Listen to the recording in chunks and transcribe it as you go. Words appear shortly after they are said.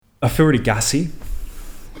I feel really gassy.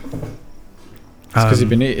 It's because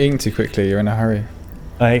you've been eating too quickly. You're in a hurry.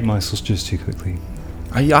 I ate my sausages too quickly.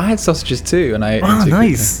 I had sausages too, and I ate them too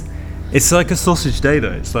nice. quickly. It's like a sausage day,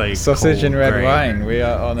 though. It's like Sausage and red wine. We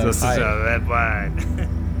are on a Sausage high. and red wine.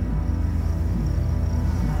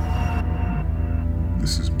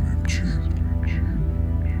 This is Moop Chew.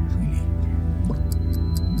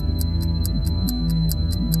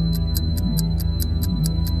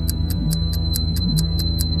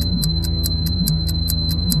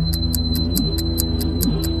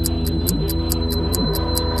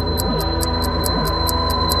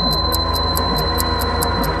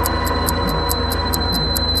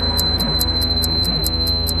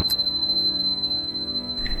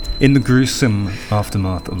 In the gruesome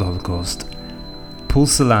aftermath of the Holocaust, Paul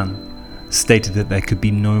Celan stated that there could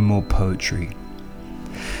be no more poetry.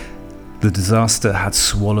 The disaster had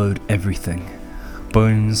swallowed everything,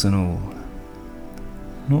 bones and all.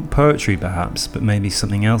 Not poetry perhaps, but maybe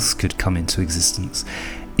something else could come into existence.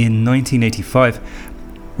 In 1985,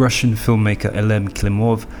 Russian filmmaker Elem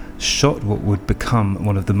Klimov shot what would become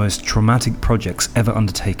one of the most traumatic projects ever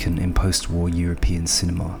undertaken in post-war European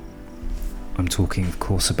cinema. I'm talking, of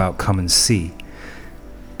course, about Come and See.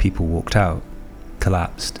 People walked out,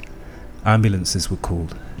 collapsed. Ambulances were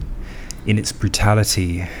called. In its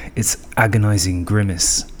brutality, its agonizing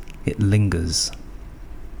grimace, it lingers.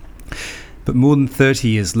 But more than 30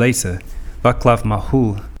 years later, Václav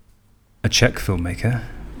Mahul, a Czech filmmaker,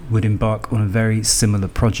 would embark on a very similar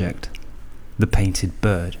project, The Painted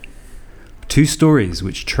Bird. Two stories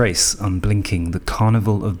which trace, unblinking, the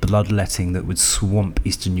carnival of bloodletting that would swamp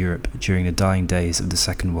Eastern Europe during the dying days of the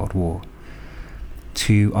Second World War.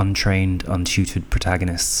 Two untrained, untutored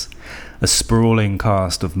protagonists, a sprawling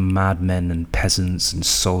cast of madmen and peasants and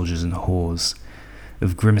soldiers and whores,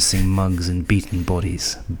 of grimacing mugs and beaten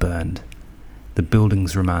bodies burned, the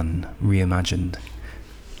Bildungsroman reimagined.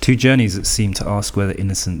 Two journeys that seem to ask whether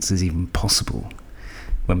innocence is even possible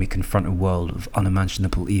when we confront a world of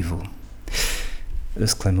unimaginable evil.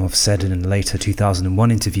 As Klimov said in a later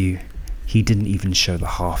 2001 interview, he didn't even show the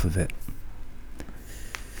half of it.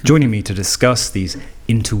 Joining me to discuss these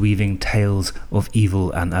interweaving tales of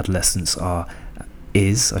evil and adolescence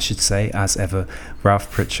is, as ever, Ralph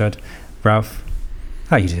Pritchard. Ralph,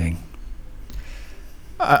 how are you doing?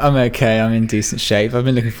 I'm okay. I'm in decent shape. I've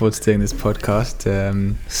been looking forward to doing this podcast.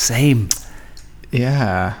 Same.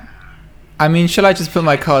 Yeah. I mean, shall I just put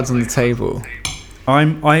my cards on the table?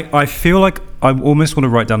 I feel like I almost want to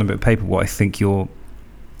write down a bit of paper what I think your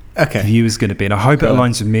view is going to be, and I hope it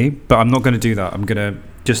aligns with me. But I'm not going to do that. I'm going to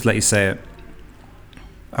just let you say it.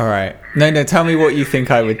 All right. No. Tell me what you think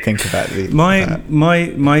I would think about these.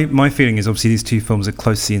 My feeling is obviously these two films are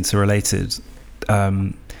closely interrelated.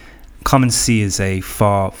 Come and See is a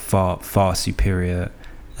far superior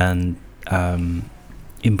and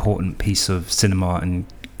important piece of cinema and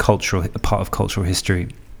part of cultural history.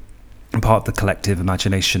 And part of the collective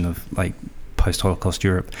imagination of like post-Holocaust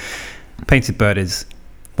Europe. Painted Bird is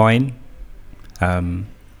fine, and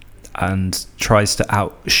tries to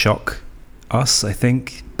outshock us, I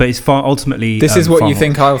think. But it's far ultimately. This is what you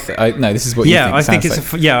think I'll. No, this is what. Yeah, you I think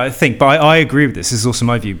it's. like. I think, but I agree with this. This is also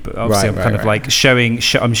my view. But obviously, I'm kind of like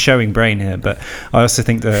I'm showing brain here, but I also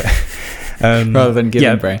think that. Rather than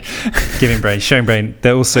giving brain. Showing brain.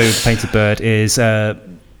 That also Painted Bird is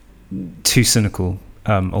too cynical.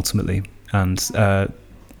 Ultimately, and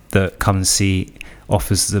that Come and See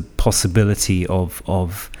offers the possibility of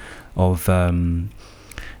not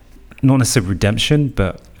necessarily redemption,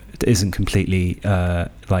 but it isn't completely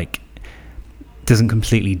doesn't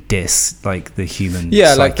completely diss like the human.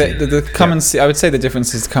 Yeah, psyche. like the Come and See. I would say the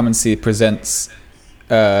difference is Come and See presents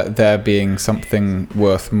there being something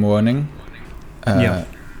worth mourning.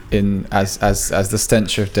 In as the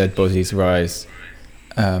stench of dead bodies rises.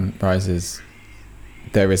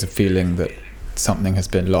 There is a feeling that something has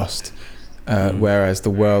been lost, whereas the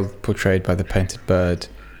world portrayed by The Painted Bird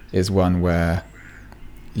is one where,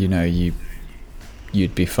 you'd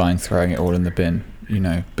be fine throwing it all in the bin,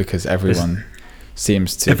 because everyone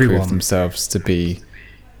seems to prove themselves to be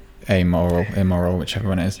immoral, whichever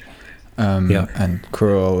one is, and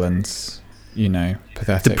cruel and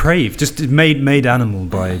pathetic, depraved, just made animal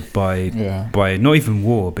by not even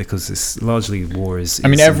war, because it's largely war is. I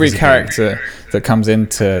mean, every invisible. character that comes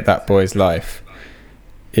into that boy's life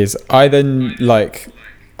is either like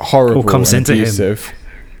horrible and abusive,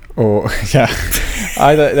 or they're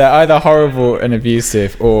either horrible and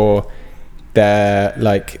abusive, or they're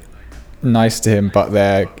like nice to him, but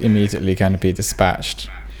they're immediately going to be dispatched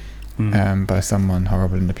by someone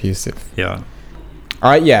horrible and abusive. Yeah.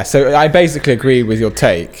 So I basically agree with your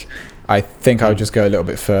take. I think I would just go a little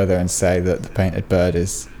bit further and say that The Painted Bird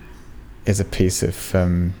is a piece of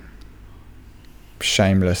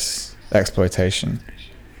shameless exploitation.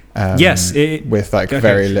 Yes, with like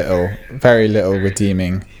very little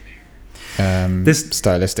redeeming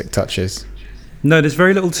stylistic touches. No, there's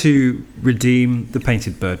very little to redeem The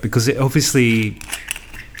Painted Bird, because it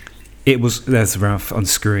was. There's Ralph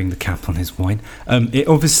unscrewing the cap on his wine. It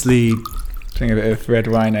obviously. Doing a bit of red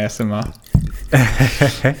wine ASMR.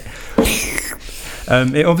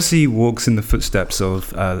 It obviously walks in the footsteps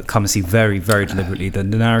of Come and See very, very deliberately. The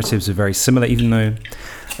narratives are very similar, even though.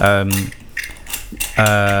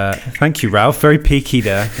 Thank you, Ralph. Very peaky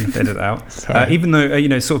there. I'm gonna edit it out. Even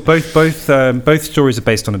though sort of both stories are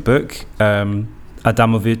based on a book.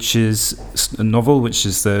 Adamovich's novel, which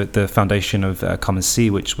is the foundation of Come and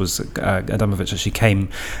See, which was Adamovich actually came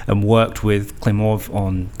and worked with Klimov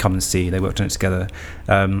on Come and See. They worked on it together.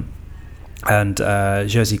 And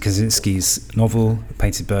Jerzy Kosinski's novel,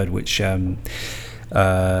 Painted Bird, which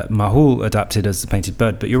Mahul adapted as The Painted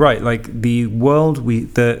Bird. But you're right, like the world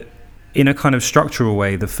in a kind of structural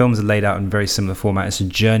way, the films are laid out in very similar format. It's a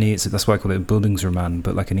journey. That's why I call it a Bildungsroman,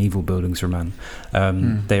 but like an evil Bildungsroman.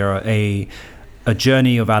 They are a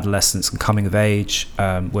journey of adolescence and coming of age,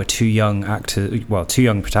 where two young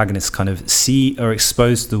protagonists kind of are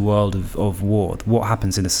exposed to the world of war. What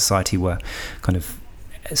happens in a society where kind of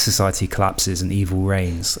society collapses and evil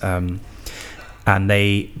reigns, and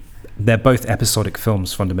they're both episodic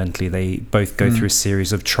films fundamentally. They both go through a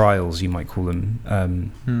series of trials, you might call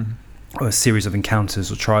them, or a series of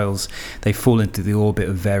encounters or trials. They fall into the orbit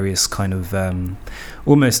of various kind of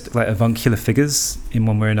almost like avuncular figures in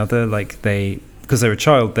one way or another. Like because they're a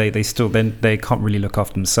child, they can't really look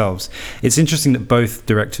after themselves. It's interesting that both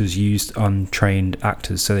directors used untrained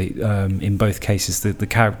actors. So in both cases, the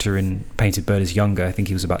character in Painted Bird is younger. I think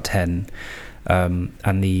he was about 10,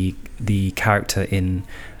 and the character in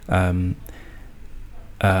Come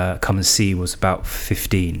and See was about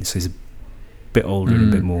 15. So he's a bit older and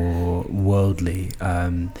a bit more worldly,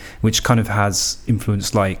 which kind of has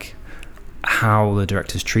influenced like how the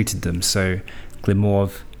directors treated them. So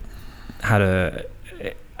Klimov had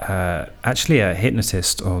actually a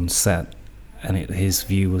hypnotist on set, and his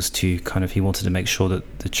view was to he wanted to make sure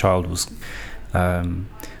that the child was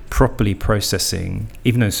properly processing,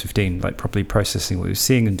 even though he was 15, like properly processing what he was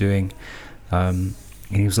seeing and doing, and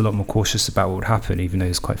he was a lot more cautious about what would happen, even though he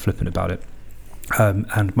was quite flippant about it.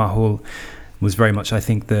 And Mahul was very much, I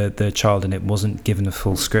think, the child in it wasn't given a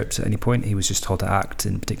full script at any point. He was just told to act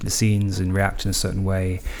in particular scenes and react in a certain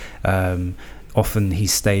way. Often he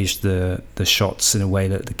staged the shots in a way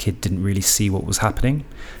that the kid didn't really see what was happening.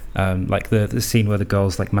 Like the scene where the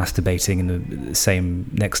girl's like masturbating in the same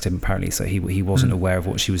next to him, apparently, so he wasn't aware of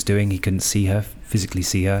what she was doing. He couldn't physically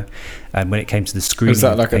see her. And when it came to the screen, was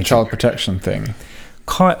that like a child protection thing?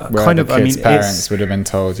 Kind of. I mean, parents would have been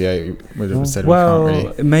told, would have said, well, we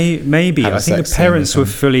can't really maybe. I think the parents were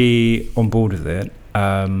fully on board with it,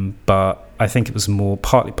 but I think it was more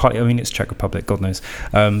partly. I mean, it's Czech Republic, God knows.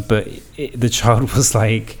 But the child was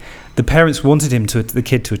like, the parents wanted the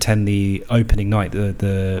kid to attend the opening night,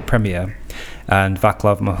 the premiere, and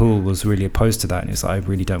Vaclav Mahul was really opposed to that, and he was like, I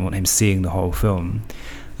really don't want him seeing the whole film.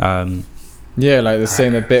 Like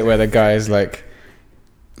the bit where the guy is like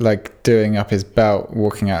doing up his belt,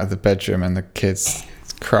 walking out of the bedroom, and the kid's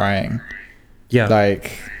crying. Yeah,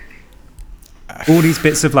 like all these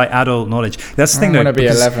bits of like adult knowledge. That's the thing. I want to be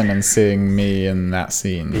 11 and seeing me in that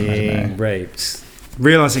scene being raped,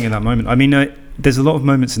 realizing in that moment. I mean, there's a lot of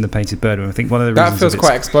moments in The Painted Bird, and I think one of the reasons that feels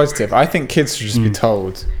quite exploitative. I think kids should just be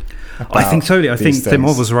told. I think totally. I think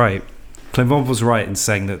Klimov was right. Klimov was right in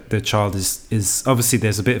saying that the child is obviously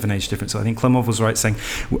there's a bit of an age difference. So I think Klimov was right saying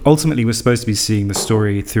ultimately we're supposed to be seeing the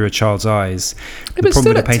story through a child's eyes. Yeah, but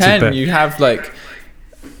still at 10 you have like,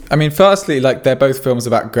 I mean, firstly, like they're both films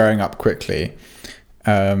about growing up quickly.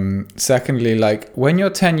 Secondly, like when you're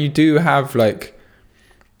 10, you do have like,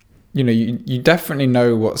 you definitely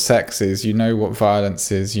know what sex is, you know what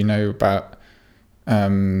violence is, you know about,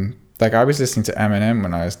 like I was listening to Eminem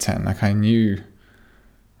when I was 10, like I knew.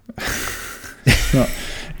 Not,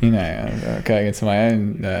 going into my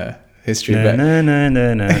own history, but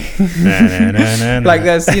like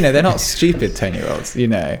there's, they're not stupid 10-year-olds,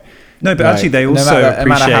 No, but actually they also no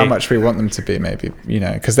matter how much we want them to be, maybe,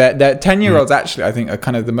 because they're 10-year-olds actually, I think, are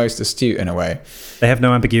kind of the most astute in a way. They have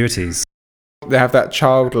no ambiguities. They have that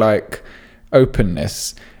childlike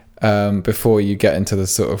openness before you get into the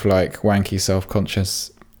sort of like wanky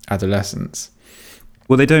self-conscious adolescence.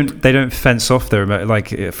 Well, they don't fence off their like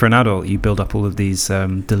for an adult. You build up all of these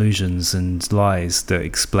delusions and lies that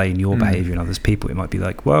explain your behavior and others people. It might be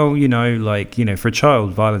like, well, for a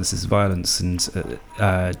child, violence is violence, and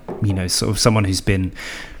sort of someone who's been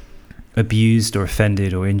abused or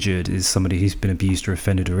offended or injured is somebody who's been abused or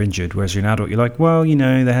offended or injured. Whereas you're an adult, you're like, well,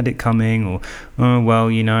 they had it coming, or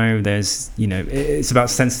there's it's about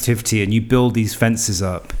sensitivity, and you build these fences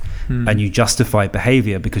up. And you justify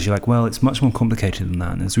behavior because you're like, well, it's much more complicated than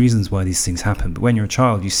that, and there's reasons why these things happen. But when you're a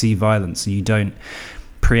child, you see violence and you don't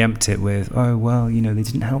preempt it with, oh well, they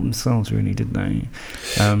didn't help themselves really, did they?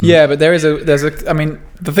 But there's a I mean,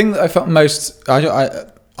 the thing that I felt most,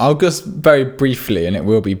 I'll just very briefly, and it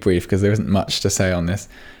will be brief because there isn't much to say on this,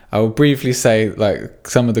 I will briefly say like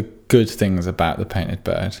some of the good things about The Painted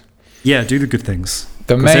Bird. Yeah, do the good things.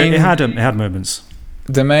 It had moments.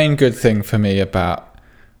 The main good thing for me about,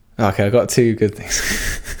 okay, I've got two good things.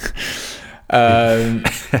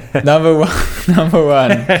 Number one,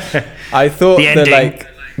 I thought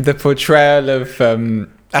the portrayal of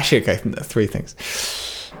three things.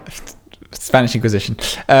 Spanish Inquisition.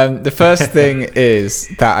 The first thing is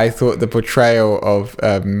that I thought the portrayal of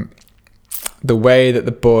the way that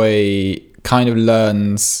the boy kind of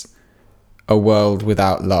learns a world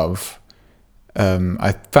without love.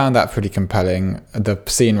 I found that pretty compelling. The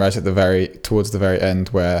scene right at towards the very end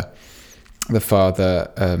where the father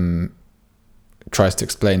tries to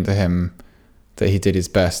explain to him that he did his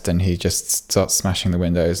best and he just starts smashing the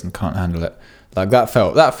windows and can't handle it. Like that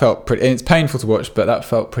felt pretty, and it's painful to watch, but that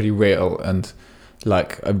felt pretty real and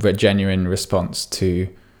like a genuine response to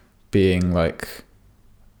being like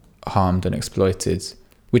harmed and exploited,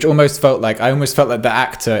 which I almost felt like the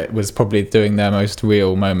actor was probably doing their most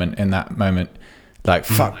real moment in that moment. Like,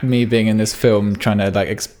 fuck me being in this film, trying to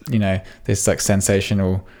like, this like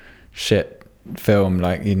sensational shit film,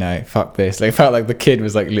 like, fuck this. Like, it felt like the kid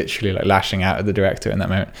was like literally like lashing out at the director in that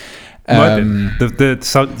moment.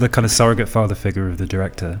 The kind of surrogate father figure of the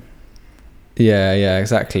director. Yeah,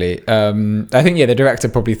 exactly. I think the director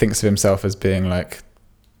probably thinks of himself as being like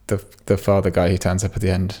the father guy who turns up at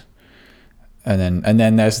the end, and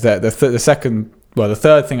then there's the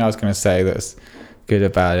third thing I was going to say that's good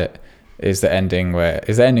about it is the ending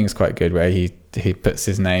is quite good, where he puts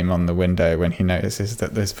his name on the window when he notices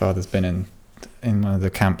that his father's been in one of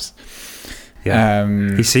the camps. Yeah,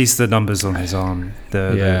 he sees the numbers on his arm,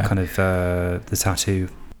 the kind of the tattoo.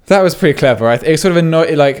 That was pretty clever. It sort of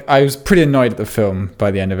annoyed. Like, I was pretty annoyed at the film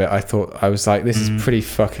by the end of it. I was like, this is pretty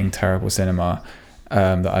fucking terrible cinema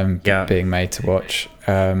that I'm being made to watch.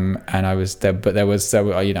 And I was there, but there was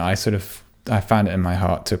I found it in my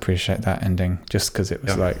heart to appreciate that ending, just because it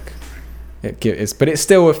was like but it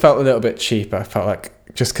still felt a little bit cheap. I felt like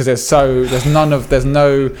just because there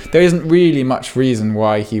isn't really much reason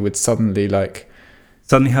why he would suddenly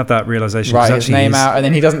have that realization, write his name out, and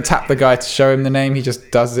then he doesn't tap the guy to show him the name. He just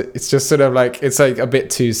does it. It's just sort of like, it's like a bit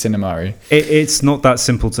too cinema-y. It's not that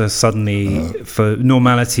simple to suddenly for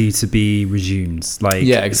normality to be resumed. Like,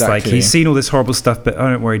 yeah, exactly. It's like he's seen all this horrible stuff, but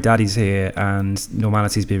don't worry, Daddy's here, and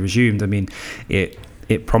normality's been resumed. I mean, it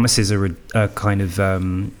promises a kind of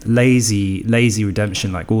lazy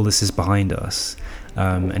redemption. Like, all this is behind us,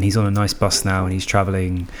 and he's on a nice bus now, and he's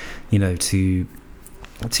traveling, to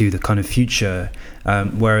the kind of future,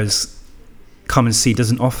 whereas Come and See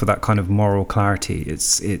doesn't offer that kind of moral clarity.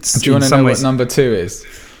 It's Do you want to know what number 2 is?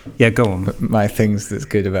 Yeah, go on. My things that's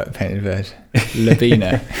good about The Painted Bird.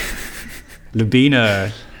 Labina.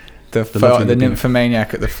 Labina. The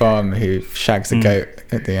nymphomaniac at the farm who shags a goat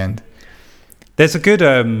at the end. There's a good...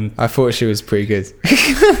 I thought she was pretty good.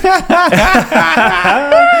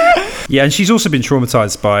 Yeah, and she's also been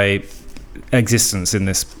traumatized by existence in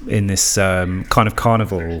this kind of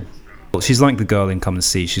carnival. She's like the girl in Come and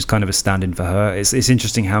See. She's kind of a stand-in for her. It's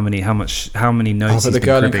interesting how many notes. But the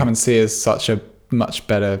girl in Come and See is such a much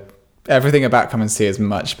better. Everything about Come and See is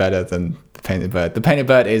much better than The Painted Bird. The Painted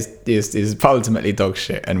Bird is ultimately dog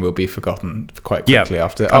shit and will be forgotten quite quickly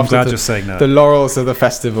after. I'm glad you're saying that. The laurels of the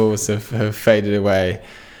festivals have faded away.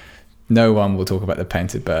 No one will talk about The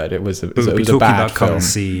Painted Bird. It was a bad film. Come and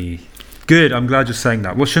See. Good. I'm glad you're saying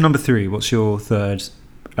that. What's your number 3? What's your third?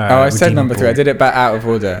 I said number 3. I did it back out of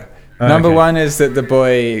order. Number 1 is that the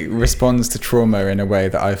boy responds to trauma in a way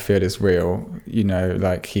that I feel is real.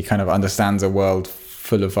 Like he kind of understands a world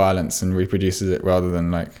full of violence and reproduces it rather than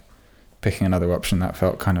like picking another option that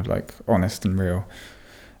felt kind of like honest and real.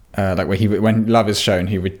 Like when love is shown,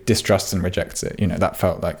 he distrusts and rejects it. That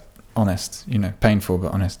felt like honest. Painful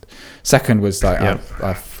but honest. Second was like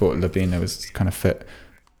I thought Labina was kind of fit.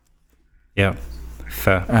 Yeah,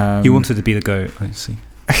 fair. You wanted to be the goat, I see.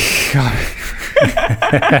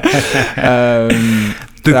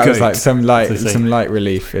 That was like some light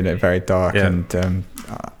relief in a very dark and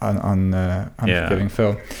unforgiving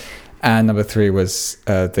film. And number 3 was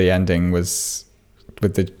the ending was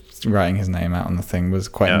with the writing his name out on the thing was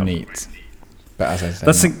quite neat. But as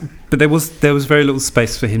I said, but there was very little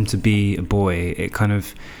space for him to be a boy. It kind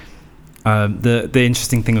of the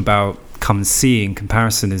interesting thing about Come and See in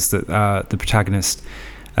comparison is that the protagonist,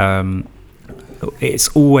 it's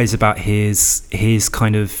always about his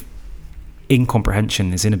kind of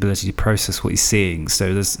incomprehension, his inability to process what he's seeing.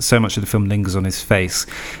 So there's so much of the film lingers on his face.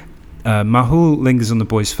 Mahul lingers on the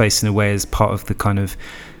boy's face in a way as part of the kind of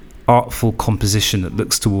artful composition that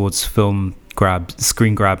looks towards screen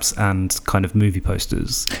grabs and kind of movie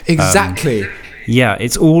posters. Exactly.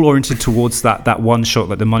 It's all oriented towards that one shot,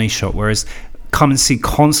 like the money shot, whereas Come and See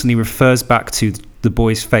constantly refers back to the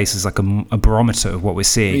boy's face as like a barometer of what we're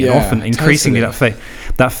seeing. And often, increasingly,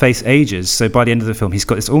 that face ages. So by the end of the film, he's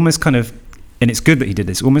got this almost kind of, and it's good that he did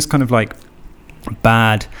this, almost kind of like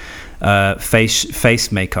bad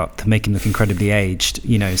face makeup to make him look incredibly aged,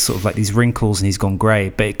 sort of like these wrinkles, and he's gone grey,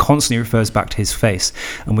 but it constantly refers back to his face,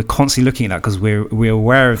 and we're constantly looking at that because we're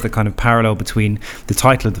aware of the kind of parallel between the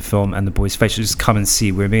title of the film and the boy's face. Just Come and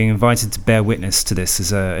See, we're being invited to bear witness to this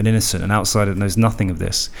as an innocent, an outsider that knows nothing of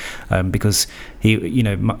this, because he,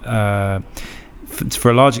 for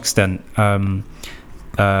a large extent,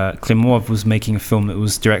 Klimov was making a film that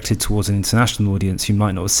was directed towards an international audience who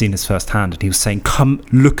might not have seen this firsthand, and he was saying, come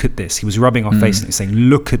look at this. He was rubbing our face and he was saying,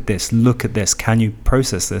 look at this, can you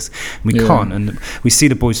process this? And we can't. And we see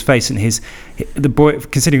the boy's face, and the boy,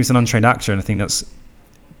 considering he was an untrained actor, and I think that's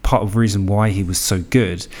part of the reason why he was so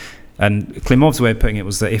good. And Klimov's way of putting it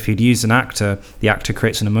was that if he'd used an actor, the actor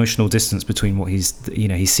creates an emotional distance between what he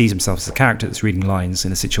sees himself as a character that's reading lines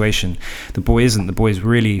in a situation. The boy isn't. The boy is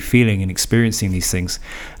really feeling and experiencing these things.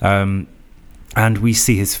 And we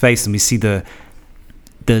see his face, and we see the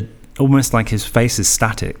almost like his face is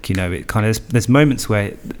static. It kind of, there's moments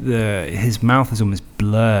where his mouth is almost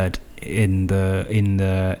blurred in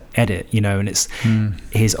the edit, and it's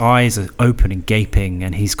his eyes are open and gaping,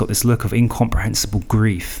 and he's got this look of incomprehensible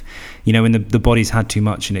grief, when the body's had too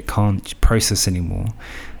much and it can't process anymore,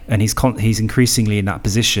 and he's increasingly in that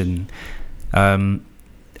position, and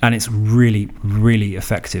it's really, really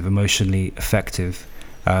effective, emotionally effective,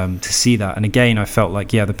 to see that. And again, I felt like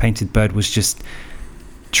The Painted Bird was just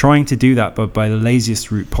trying to do that, but by the laziest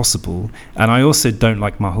route possible. And I also don't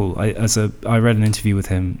like Mahul. I read an interview with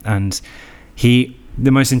him, and the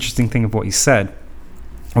most interesting thing of what he said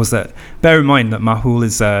was that, bear in mind that Mahul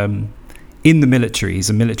is in the military. He's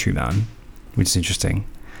a military man, which is interesting,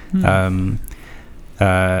 in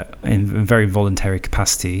a very voluntary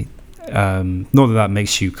capacity. Not that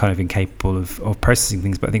makes you kind of incapable of processing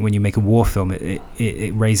things, but I think when you make a war film,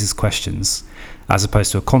 it raises questions, as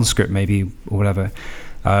opposed to a conscript maybe, or whatever.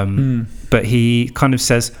 But he kind of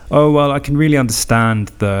says, oh well, I can really understand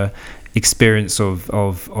the experience of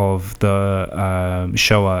the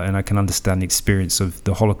Shoah, and I can understand the experience of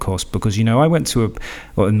the Holocaust, because I went to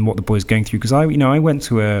and what the boy's going through, because I went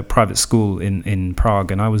to a private school in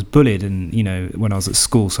Prague, and I was bullied, and when I was at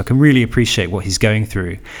school, so I can really appreciate what he's going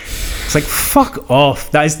through. It's like, fuck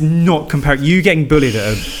off. That is not compared. You getting bullied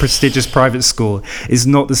at a prestigious private school is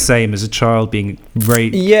not the same as a child being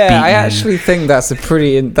raped. Beaten. I actually think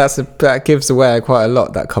that gives away quite a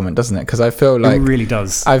lot, that comment, doesn't it? Because I feel like it really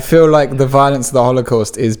does. I feel like the violence of the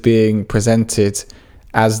Holocaust is being presented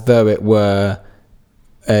as though it were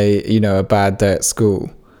a bad day at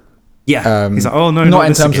school. He's like, oh no, not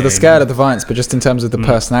in terms of the scale of the violence, but just in terms of the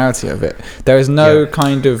personality of it. There is no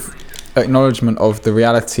kind of acknowledgement of the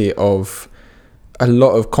reality of a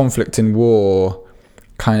lot of conflict in war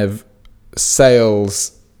kind of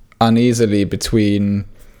sails uneasily between,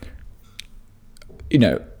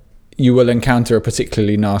 you will encounter a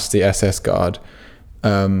particularly nasty SS guard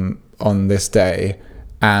on this day,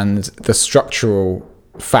 and the structural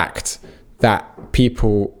fact that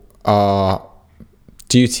people are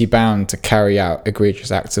duty bound to carry out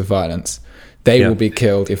egregious acts of violence. They will be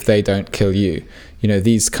killed if they don't kill you.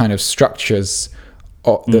 These kind of structures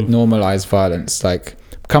that normalize violence. Like,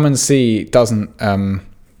 Come and See doesn't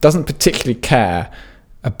particularly care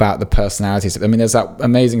about the personalities. I mean, there's that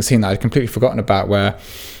amazing scene that I'd completely forgotten about, where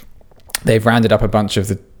they've rounded up a bunch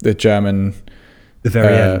of the German. The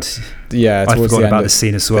very end. Yeah, I forgot about the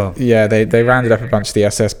scene as well. Yeah, they rounded up a bunch of the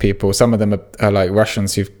SS people. Some of them are like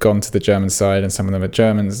Russians who've gone to the German side, and some of them are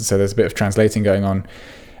Germans. So there's a bit of translating going on,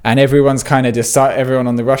 and everyone's kind of everyone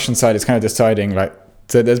on the Russian side is kind of deciding, like,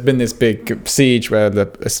 so there's been this big siege where the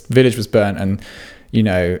village was burnt, and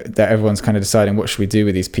that everyone's kind of deciding, what should we do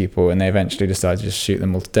with these people, and they eventually decide to just shoot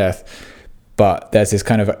them all to death. but there's this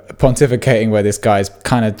kind of pontificating where this guy's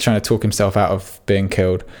kind of trying to talk himself out of being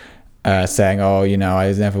killed, saying, oh, you know,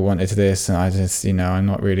 I never wanted this, and I just, you know, I'm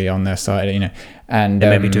not really on their side, you know, and it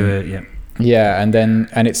made me do it. Yeah, and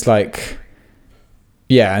it's like,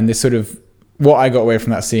 yeah, and this sort of, what I got away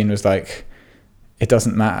from that scene was like, it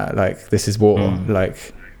doesn't matter, like, this is war,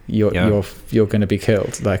 like, you're going to be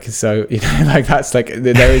killed, like, so, you know, like, that's like,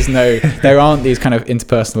 there aren't these kind of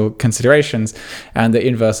interpersonal considerations, and the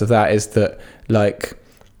inverse of that is that, like,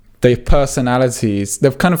 the personalities,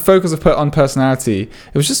 the kind of focus on personality,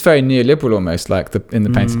 it was just very neoliberal almost, like in the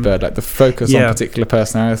Painted Bird, like the focus on particular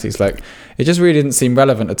personalities, like it just really didn't seem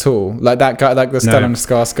relevant at all. Like that guy, like the Stellan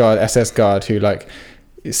Skarsgård SS guard, who like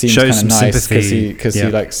it seems kind of nice because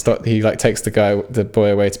he like takes the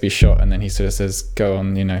boy away to be shot, and then he sort of says, "Go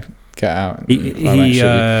on, you know, get out." He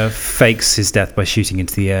fakes his death by shooting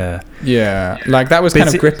into the air. Yeah, like that was kind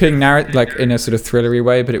of gripping narrative, like in a sort of thrillery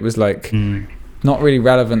way, but it was like. Not really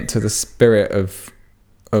relevant to the spirit of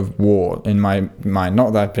war in my mind. Not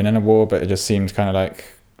that I've been in a war, but it just seemed kind of like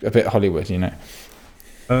a bit Hollywood, you know.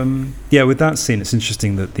 Yeah, with that scene, it's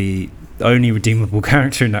interesting that the only redeemable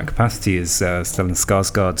character in that capacity is Stellan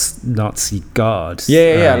Skarsgård's Nazi guard.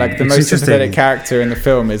 Yeah. Like the most sympathetic character in the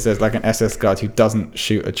film is there's like an SS guard who doesn't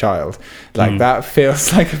shoot a child. Like that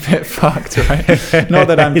feels like a bit fucked, right? Not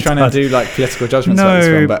that I'm trying to do like political judgments about this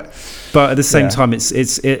film, but at the same time,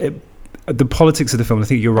 it's the politics of the film. I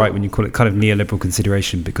think you're right when you call it kind of neoliberal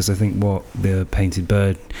consideration, because I think what the Painted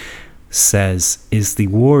Bird says is the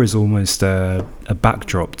war is almost a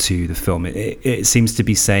backdrop to the film. It seems to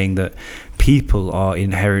be saying that people are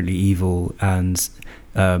inherently evil and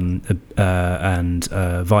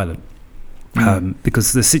violent.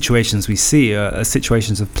 Because the situations we see are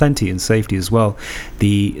situations of plenty and safety as well.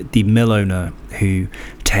 The mill owner who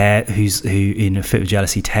in a fit of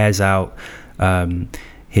jealousy tears out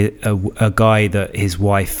a guy that his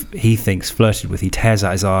wife he thinks flirted with. He tears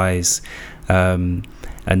out his eyes and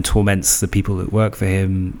torments the people that work for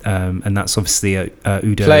him, and that's obviously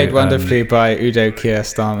Udo, played wonderfully by Udo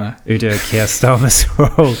Kier-Starmer. Udo Kier-Starmer's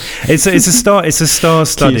role. It's a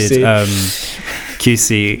star-studded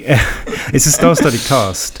QC. It's a star-studded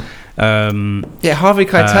cast. Harvey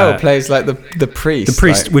Keitel plays like the priest.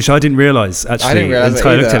 Like, which I didn't realise actually. I didn't realise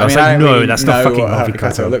until I looked at it. I was like, no, that's not fucking Harvey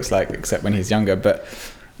Keitel looks like, except when he's younger. But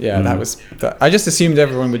that was. I just assumed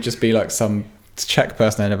everyone would just be like some Czech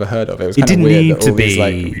person I never heard of. It was kind of weird that all these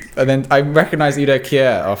like. And then I recognised Udo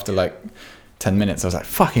Kier after like 10 minutes. I was like,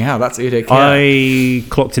 fucking hell, that's Udo Kier. I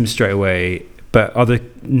clocked him straight away. But other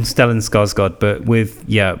Stellan Skarsgård, but with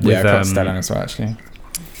I clocked Stellan as well actually.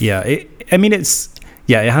 Yeah, it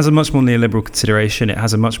has a much more neoliberal consideration. It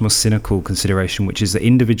has a much more cynical consideration, which is that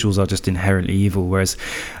individuals are just inherently evil. Whereas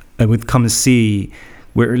with Come and See,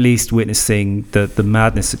 we're at least witnessing the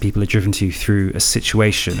madness that people are driven to through a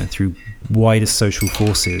situation and through wider social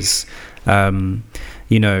forces. Everyone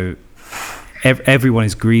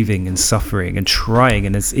is grieving and suffering and trying,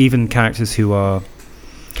 and there's even characters who are,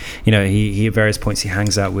 he at various points he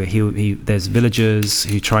hangs out with. There's villagers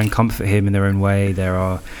who try and comfort him in their own way. There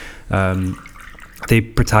are the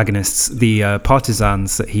protagonists, the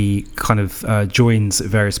partisans that he kind of joins at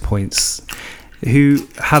various points, who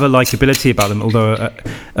have a likability about them, although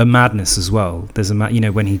a madness as well. There's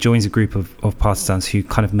when he joins a group of partisans who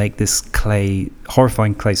kind of make this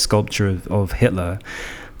horrifying clay sculpture of Hitler,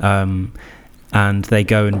 and they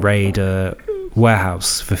go and raid a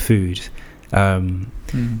warehouse for food, and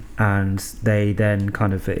they then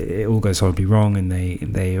kind of it all goes horribly wrong, and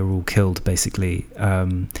they are all killed basically.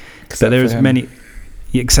 But there's many.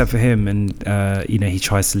 Except for him, and he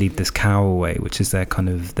tries to lead this cow away, which is their kind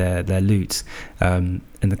of their loot, and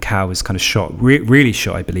the cow is kind of shot, really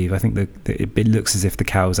shot, I believe. I think it looks as if the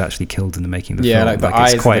cow was actually killed in the making of the film. Like the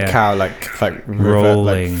eyes of the cow, like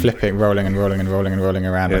rolling, flipping, rolling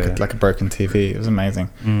around like a broken TV. It was amazing.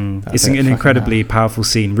 It's an incredibly powerful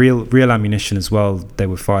scene. Real ammunition as well. They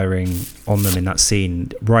were firing on them in that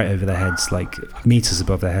scene, right over their heads, like meters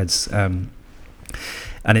above their heads, and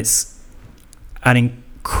it's an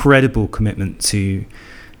incredible commitment to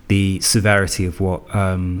the severity of what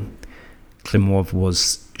Klimov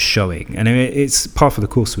was showing, and it's par for the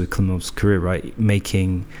course with Klimov's career, right?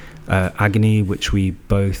 Making Agony, which we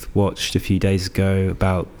both watched a few days ago,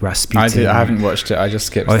 about Rasputin. I haven't watched it. I just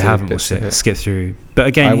skipped. I haven't watched it. Skip through. But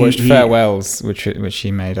again, I watched Farewells, which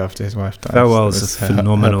he made after his wife died. Farewells is a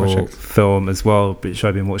phenomenal film as well, which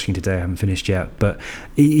I've been watching today. I haven't finished yet. But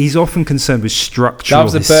he's often concerned with structural,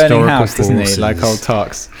 loves a burning house, doesn't he? Like old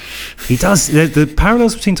Tarks. He does. The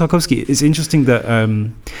parallels between Tarkovsky. It's interesting that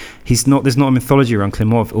there's not a mythology around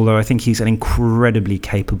Klimov, although I think he's an incredibly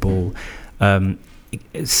capable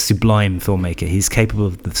sublime filmmaker. He's capable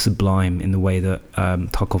of the sublime in the way that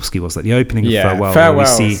Tarkovsky was. Like the opening of Farewell, Farewell.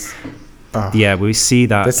 where we see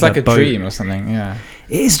that it's like a boat. dream or something. Yeah,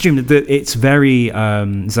 it is a dream. It's very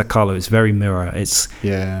Zakalo. It's very Mirror. It's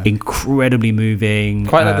incredibly moving.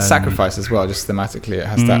 Quite like The Sacrifice as well. Just thematically, it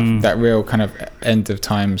has that real kind of end of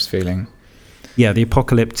times feeling. Yeah, the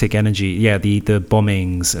apocalyptic energy. Yeah, the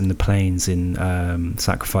bombings and the planes in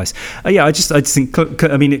Sacrifice. I just think.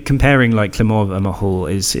 I mean, comparing like Klimov and Mahal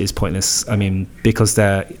is pointless. I mean, because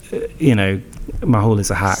they're, Mahal is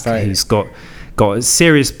a hack who's got a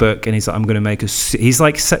serious book, and he's like, I'm going to make he's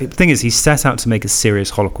like, the thing is, he set out to make a serious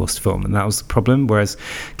Holocaust film, and that was the problem. Whereas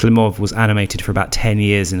Klimov was animated for about 10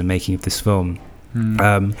 years in the making of this film.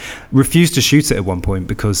 Refused to shoot it at one point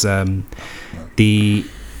because the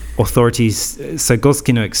authorities, so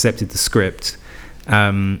Goskino accepted the script,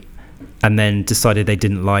 and then decided they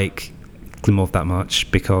didn't like Klimov that much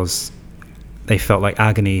because they felt like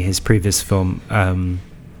Agony, his previous film,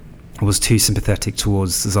 was too sympathetic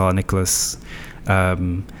towards Tsar Nicholas,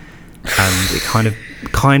 and it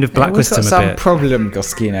kind of blacklisted him a bit. Some problem,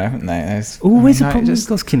 Goskino, haven't they? There's always a problem with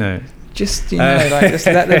Goskino. Just just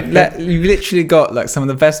let you literally got like some of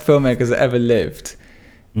the best filmmakers that ever lived.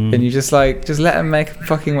 And you just let them make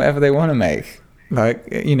fucking whatever they want to make. Like,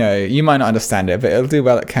 you might not understand it, but it'll do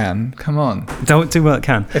well it can. Come on. Don't do well it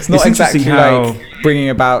can. It's not exactly like bringing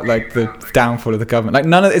about like the downfall of the government. Like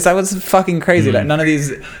that was fucking crazy. Like none of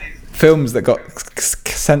these films that got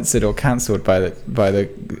censored or cancelled by the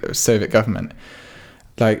Soviet government,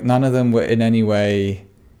 like none of them were in any way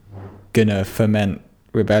gonna foment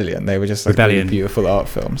rebellion. They were just like really beautiful art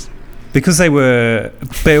films. Because they were,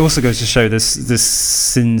 but it also goes to show this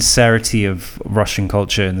sincerity of Russian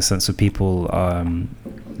culture in the sense of people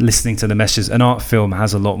listening to the messages. An art film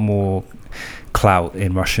has a lot more clout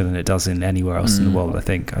in Russia than it does in anywhere else in the world. I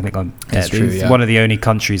think it's one of the only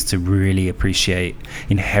countries to really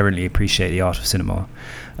inherently appreciate the art of cinema.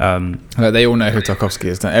 They all know who Tarkovsky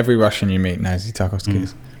is. Every Russian you meet knows who Tarkovsky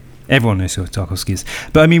is. Everyone knows who Tarkovsky is.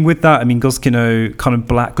 But I mean, with that, Goskino kind of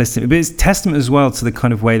blacklisted, but it's testament as well to the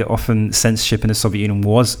kind of way that often censorship in the Soviet Union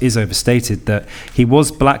is overstated, that he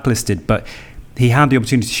was blacklisted, but he had the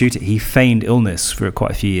opportunity to shoot it. He feigned illness for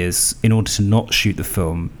quite a few years in order to not shoot the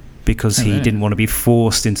film because he didn't want to be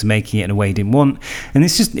forced into making it in a way he didn't want. And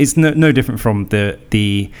it's no different from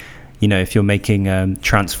the if you're making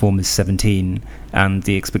Transformers 17 and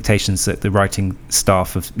the expectations that the writing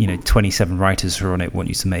staff of 27 writers who are on it want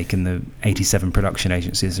you to make, and the 87 production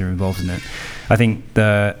agencies are involved in it. I think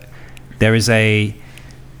there is a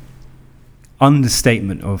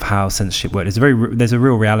understatement of how censorship works. There's a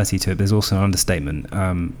real reality to it. There's also an overstatement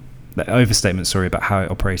about how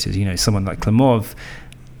it operated. Someone like Klimov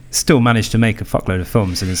still managed to make a fuckload of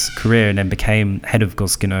films in his career, and then became head of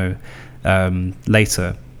Goskino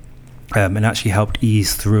later. And actually helped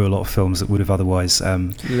ease through a lot of films that would have otherwise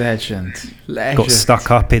legend got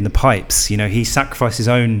stuck up in the pipes. He sacrificed his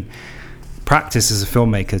own practice as a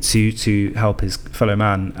filmmaker to help his fellow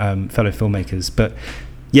filmmakers. But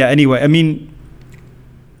yeah, anyway, I mean,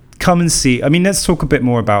 Come and See. I mean, let's talk a bit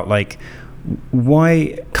more about like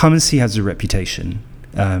why Come and See has a reputation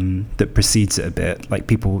that precedes it a bit. Like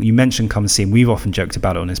people, you mentioned Come and See, and we've often joked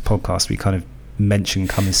about it on this podcast. We kind of mention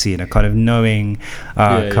Come and See in a kind of knowing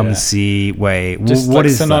Come and See way. Just what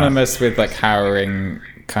is synonymous with like harrowing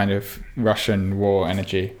kind of Russian war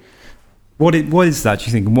energy. What is that, do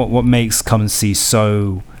you think? What makes Come and See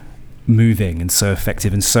so moving and so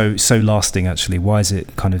effective and so lasting? Actually, why is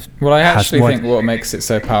it kind of? Well, I actually think what makes it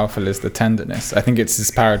so powerful is the tenderness. I think it's this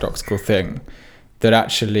paradoxical thing that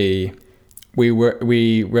actually we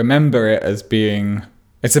remember it as being.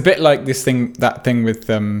 It's a bit like that thing with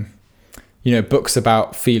books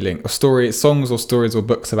about feeling, or songs or stories or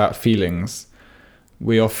books about feelings.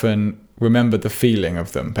 We often remember the feeling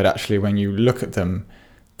of them, but actually when you look at them,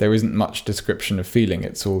 there isn't much description of feeling.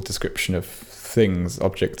 It's all description of things,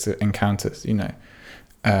 objects, encounters,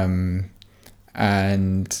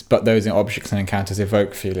 but those objects and encounters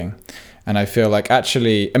evoke feeling. And I feel like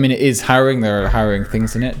actually, I mean, it is harrowing. There are harrowing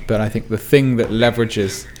things in it, but I think the thing that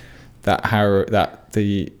leverages that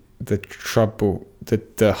the trouble,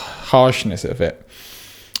 the harshness of it,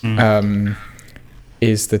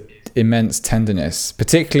 is the immense tenderness,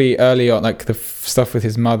 particularly early on, like the stuff with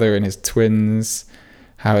his mother and his twins.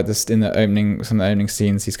 How in some of the opening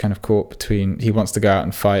scenes, he's kind of caught between, he wants to go out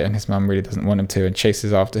and fight, and his mum really doesn't want him to, and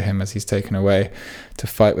chases after him as he's taken away to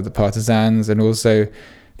fight with the partisans. And also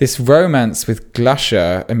this romance with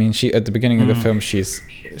Glasha. I mean, she at the beginning of the film, she's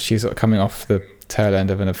sort of coming off the tail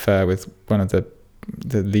end of an affair with one of the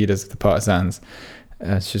leaders of the partisans,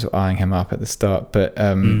 She's eyeing him up at the start, but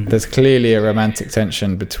there's clearly a romantic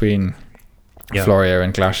tension between Floria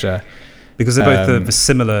and Glasha. Because they're both of a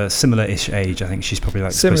similar-ish age. I think she's probably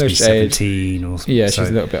like supposed to be 17 or something. Yeah, she's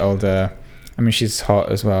a little bit older. I mean, she's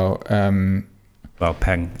hot as well. Well,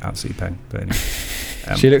 Peng, absolutely Peng. But anyway,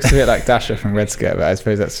 she looks a bit like Dasha from Red Scare, but I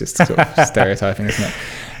suppose that's just sort of stereotyping, isn't it?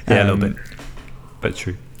 Yeah, a little bit, but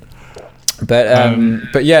true.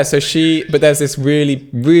 But yeah, so but there's this really,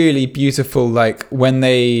 really beautiful, like when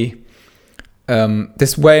they,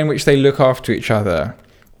 this way in which they look after each other,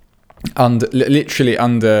 literally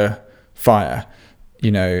under fire.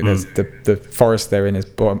 You know, there's the forest they're in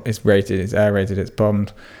is air rated, it's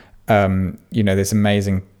bombed. You know, this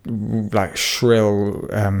amazing, like shrill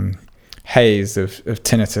haze of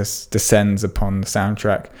tinnitus descends upon the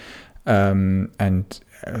soundtrack, and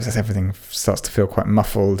as everything starts to feel quite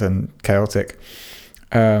muffled and chaotic.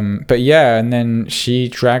 But yeah, and then she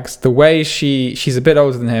drags the way she's a bit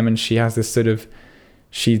older than him, and she has this sort of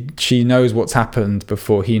she knows what's happened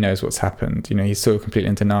before he knows what's happened. You know, he's sort of completely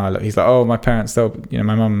in denial. He's like, oh, my parents, my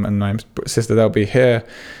mum and my sister, they'll be here.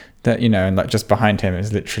 That, you know, and like just behind him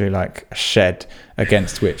is literally like a shed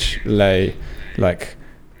against which lay like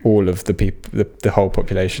all of the people, the whole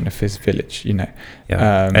population of his village, you know.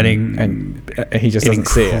 Yeah. And he just doesn't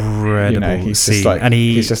see it. You know, he's just like,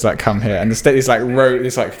 he's just like, come here. And this like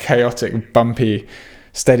this like chaotic, bumpy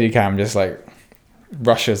Steadicam just like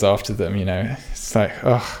rushes after them, you know. It's like,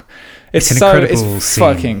 oh, it's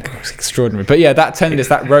fucking extraordinary. But yeah, that tenderness,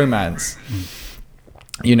 that romance,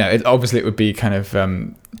 you know, obviously it would be kind of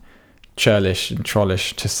churlish and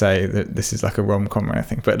trollish to say that this is like a rom-com or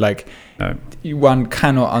anything, but like one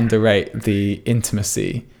cannot underrate the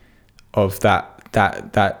intimacy of that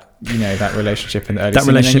you know, that relationship in the early scene.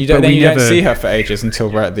 Relationship, and then you don't see her for ages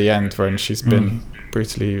until right at the end when she's been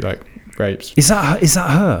brutally like raped. Is that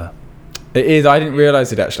her? It is. I didn't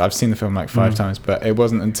realize it actually. I've seen the film like 5 times, but it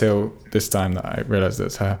wasn't until this time that I realized that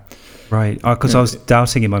it's her. Right, because I was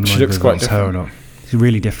doubting in my mind whether it was her or not.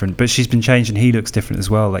 Really different, but she's been changed and he looks different as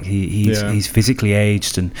well. Like he's physically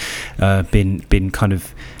aged and been kind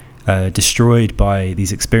of destroyed by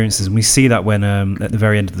these experiences, and we see that when at the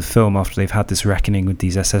very end of the film, after they've had this reckoning with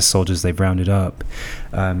these SS soldiers they've rounded up,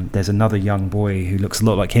 there's another young boy who looks a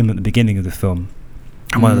lot like him at the beginning of the film,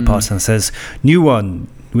 and one of the partisans says, "New one,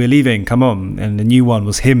 we're leaving, come on." And the new one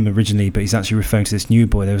was him originally, but he's actually referring to this new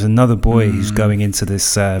boy. There was another boy who's going into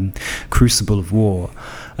this crucible of war.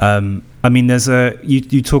 I mean, there's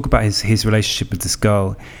you talk about his relationship with this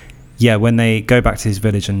girl. Yeah, when they go back to his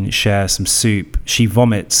village and share some soup, she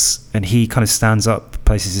vomits and he kind of stands up,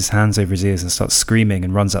 places his hands over his ears and starts screaming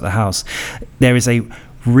and runs out the house. There is a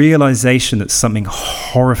realization that something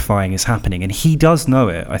horrifying is happening, and he does know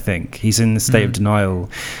it. I think he's in a state of denial.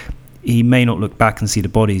 He may not look back and see the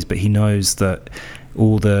bodies, but he knows that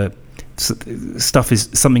all the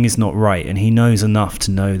something is not right, and he knows enough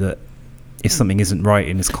to know that if something isn't right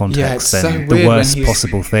in his context, then the worst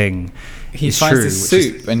possible thing he is finds true. This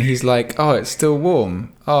soup and he's like, oh, it's still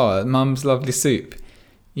warm. Oh, mum's lovely soup,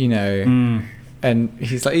 you know. And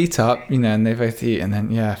he's like, eat up, you know, and they both eat, and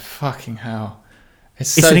then fucking hell, it's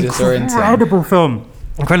so an disorienting. Incredible film.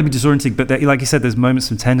 Incredibly disorienting, but like you said, there's moments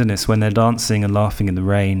of tenderness when they're dancing and laughing in the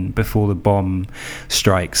rain before the bomb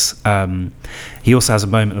strikes. He also has a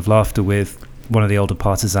moment of laughter with one of the older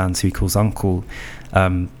partisans who he calls Uncle.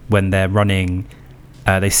 When they're running,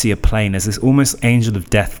 they see a plane. There's this almost angel of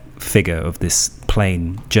death figure of this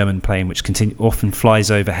plane, German plane, which often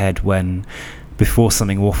flies overhead before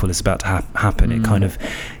something awful is about to happen. It kind of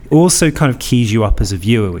also keys you up as a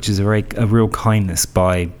viewer, which is a real kindness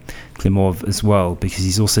by Klimov as well, because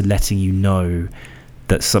he's also letting you know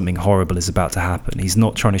that something horrible is about to happen. He's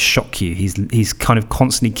not trying to shock you. He's kind of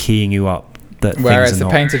constantly keying you up. Whereas the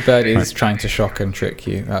Painted Bird is trying to shock and trick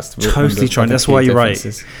you. That's totally trying. That's why you're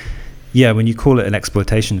right. Yeah, when you call it an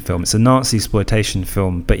exploitation film, it's a Nazi exploitation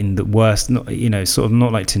film, but in the worst, sort of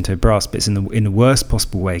not like Tinto Brass, but it's in the worst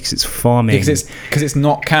possible way, because it's farming. Because it's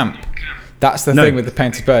not camp. That's the thing with the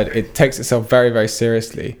Painted Bird. It takes itself very, very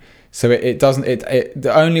seriously. So it doesn't.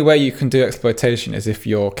 The only way you can do exploitation is if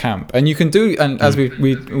you're camp, and you can do. And as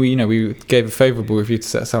we gave a favourable review to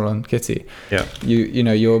Set Sail on Kitty. Yeah.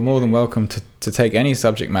 You're more than welcome to take any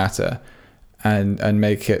subject matter, and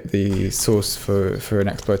make it the source for an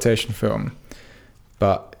exploitation film.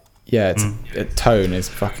 But yeah, tone is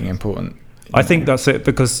fucking important. I think that's it,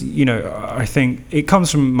 because I think it comes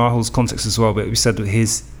from Marhol's context as well. But we said that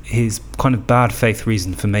his kind of bad faith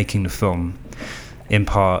reason for making the film, in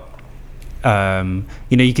part.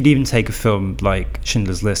 You could even take a film like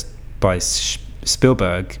Schindler's List by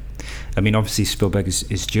Spielberg. I mean, obviously Spielberg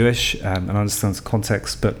is Jewish, and understands the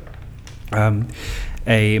context, but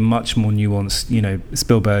a much more nuanced,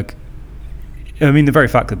 Spielberg. I mean, the very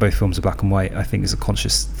fact that both films are black and white, I think, is a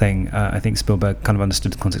conscious thing. I think Spielberg kind of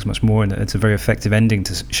understood the context much more, and it's a very effective ending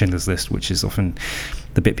to Schindler's List, which is often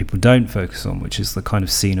the bit people don't focus on, which is the kind of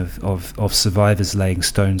scene of survivors laying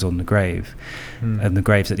stones on the grave, and the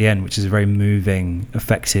graves at the end, which is a very moving,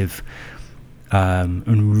 effective,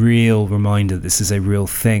 and real reminder that this is a real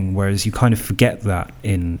thing, whereas you kind of forget that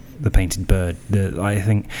in The Painted Bird.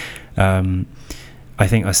 I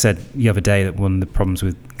think I said the other day that one of the problems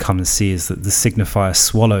with Come and See is that the signifier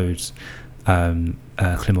swallowed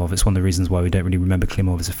Klimov. It's one of the reasons why we don't really remember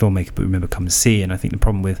Klimov as a filmmaker, but we remember Come and See. And I think the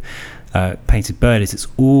problem with Painted Bird is it's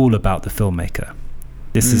all about the filmmaker.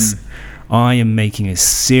 I am making a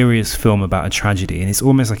serious film about a tragedy, and it's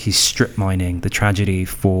almost like he's strip mining the tragedy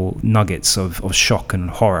for nuggets of shock and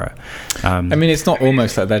horror. I mean, it's not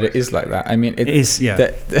almost like that. It is like that. I mean, it is,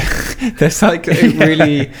 yeah. There's like a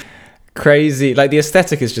really crazy, like the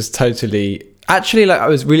aesthetic is just totally. Actually, like I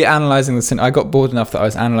was really analyzing I got bored enough that I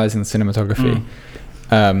was analyzing the cinematography,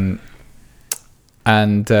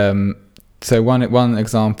 so one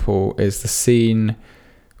example is the scene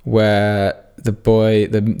where the boy,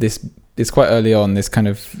 it's quite early on. This kind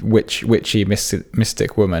of witchy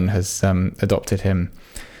mystic woman has adopted him,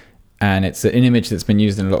 and it's an image that's been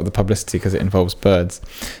used in a lot of the publicity because it involves birds,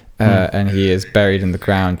 and he is buried in the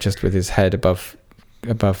ground just with his head above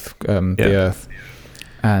the earth,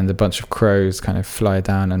 and a bunch of crows kind of fly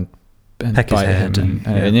down and bite him,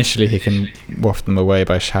 and initially he can waft them away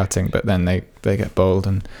by shouting, but then they get bold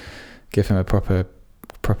and give him a proper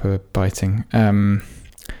biting.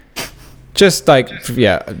 Just like,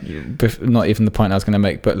 not even the point I was going to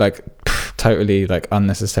make, but like totally like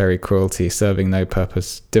unnecessary cruelty, serving no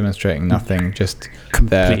purpose, demonstrating nothing, just completely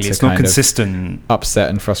there to it's not consistent, upset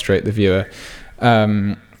and frustrate the viewer.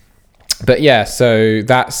 But yeah, so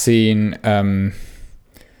that scene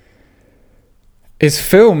is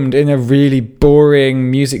filmed in a really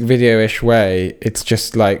boring music video-ish way. It's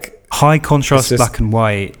just like high contrast black and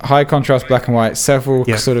white, several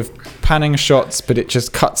sort of panning shots, but it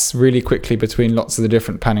just cuts really quickly between lots of the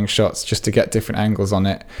different panning shots just to get different angles on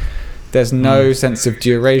it. There's no sense of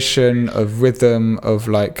duration, of rhythm, of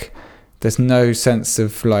like, there's no sense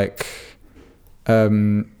of like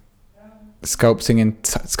sculpting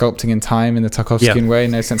in time in the Tarkovskian way.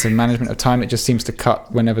 No sense of management of time. It just seems to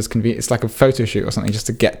cut whenever's convenient. It's like a photo shoot or something, just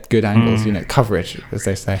to get good angles, coverage, as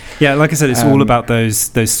they say. Yeah, like I said, it's all about those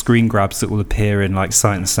screen grabs that will appear in like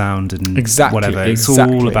Sight and Sound and whatever. It's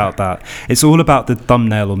all about that. It's all about the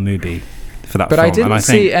thumbnail on Mubi for that film. I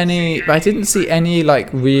didn't see any like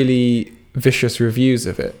really vicious reviews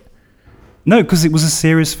of it. No, because it was a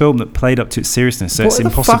serious film that played up to its seriousness, so it's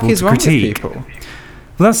impossible to critique.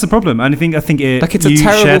 Well, that's the problem, and I think it's a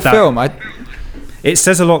terrible film. It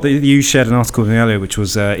says a lot that you shared an article earlier, which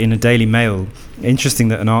was in a Daily Mail. Interesting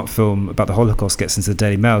that an art film about the Holocaust gets into the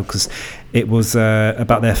Daily Mail, because it was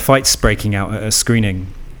about their fights breaking out at a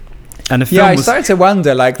screening. And I started to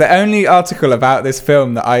wonder, like, the only article about this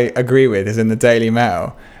film that I agree with is in the Daily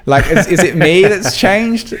Mail. Like, is it me that's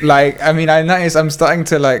changed? Like, I mean, I notice I'm starting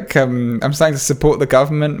to support the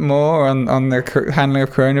government more on the handling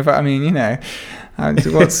of coronavirus. I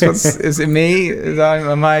mean, what's is it me?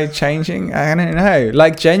 Am I changing? I don't know.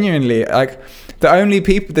 Like, genuinely, like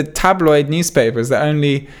the tabloid newspapers, the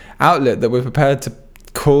only outlet that were prepared to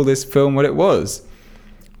call this film what it was,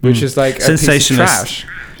 which is like a piece of trash.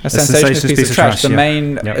 A sensationalist piece of trash. The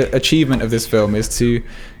main achievement of this film is to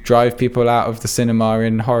drive people out of the cinema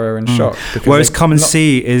in horror and shock. Whereas Come and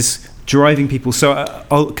See is driving people. So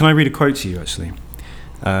can I read a quote to you, actually?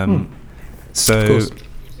 So. Of course.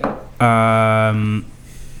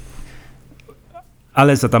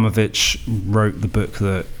 Aleš Adamovich wrote the book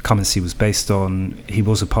that Come and See was based on. He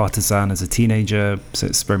was a partisan as a teenager, so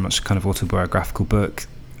it's very much a kind of autobiographical book.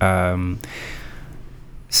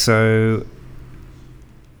 So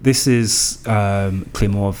this is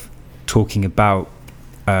Klimov talking about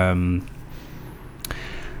Come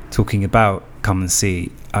and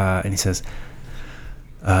See, and he says,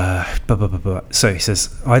 so he says,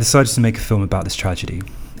 I decided to make a film about this tragedy.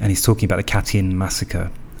 And he's talking about the Katyn massacre,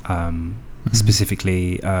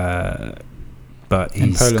 specifically, but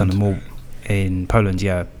he's kind of more in Poland.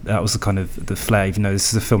 Yeah, that was the kind of the flair. Even though this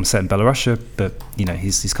is a film set in Belarus, but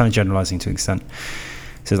he's kind of generalizing to an extent.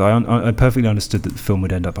 He says, I perfectly understood that the film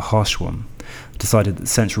would end up a harsh one. I decided that the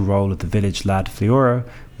central role of the village lad Fiora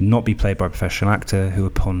would not be played by a professional actor who,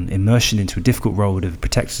 upon immersion into a difficult role, would have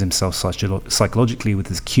protected himself psychologically with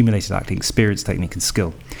his accumulated acting experience, technique, and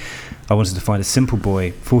skill. I wanted to find a simple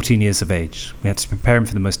boy, 14 years of age. We had to prepare him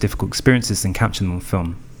for the most difficult experiences and capture them on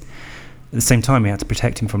film. At the same time, he had to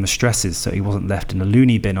protect him from the stresses so he wasn't left in a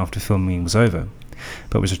loony bin after filming was over,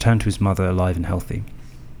 but was returned to his mother alive and healthy.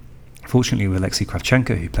 Fortunately, with Alexei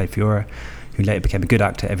Kravchenko, who played Fiora, who later became a good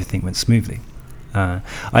actor, everything went smoothly.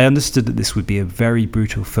 I understood that this would be a very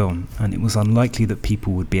brutal film, and it was unlikely that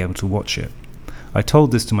people would be able to watch it. I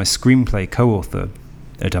told this to my screenplay co-author,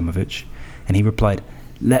 Adamovich, and he replied,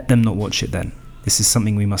 "Let them not watch it then. This is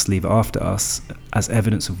something we must leave after us as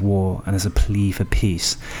evidence of war and as a plea for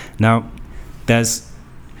peace." Now, there's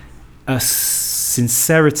a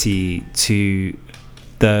sincerity to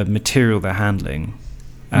the material they're handling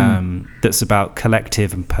that's about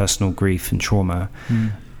collective and personal grief and trauma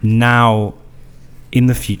now, in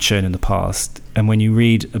the future and in the past. And when you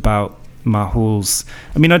read about Mahul's,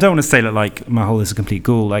 I mean, I don't want to say that like Mahul is a complete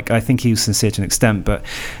ghoul. Like, I think he was sincere to an extent, but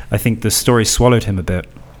I think the story swallowed him a bit.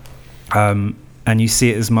 And you see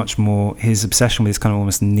it as much more his obsession with this kind of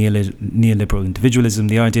almost neoliberal individualism,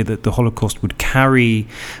 the idea that the Holocaust would carry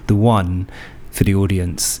the one for the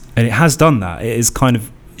audience, and it has done that. It has kind of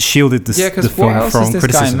shielded the film from criticism. What else has this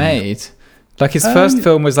guy made? Like, his first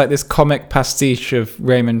film was like this comic pastiche of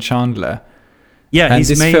Raymond Chandler. Yeah, and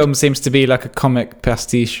this film seems to be like a comic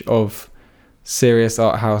pastiche of serious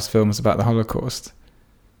art house films about the Holocaust.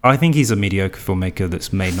 I think he's a mediocre filmmaker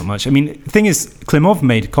that's made not much. I mean, the thing is, Klimov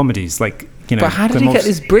made comedies, like, you know. But how did he get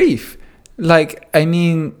this brief? Like, I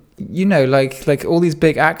mean, you know, like all these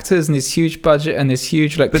big actors and this huge budget and this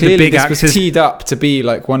huge, like, clearly this was teed up to be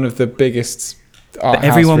like one of the biggest art house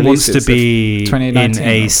everyone wants to be in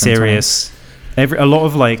a serious. A lot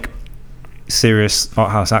of like serious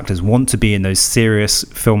art house actors want to be in those serious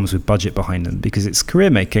films with budget behind them because it's career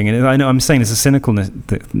making. And I know I'm saying there's a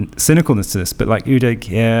cynicalness to this, but like Udo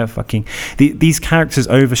Kier, these characters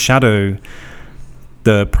overshadow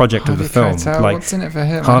the project of the film. Keitel, like, what's in it for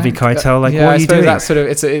him? Harvey Keitel, like, yeah, what are you doing? That's sort of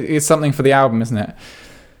it's something for the album, isn't it?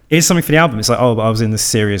 It's something for the album. It's like, oh, but I was in this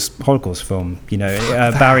serious Holocaust film, you know.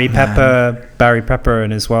 Barry Pepper,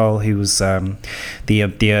 and as well, who was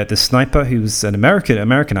the sniper, who was an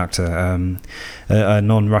American actor, a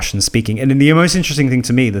non-Russian speaking. And the most interesting thing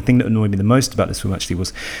to me, the thing that annoyed me the most about this film actually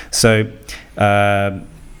was, so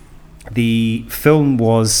the film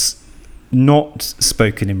was not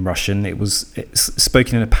spoken in Russian. It's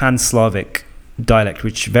spoken in a Pan-Slavic dialect,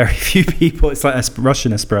 which very few people, it's like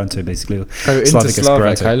Russian Esperanto basically. Slavic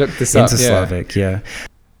Esperanto. I looked this up. Slavic, yeah.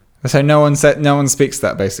 So no one speaks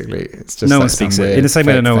that basically. It's just no one speaks it in the same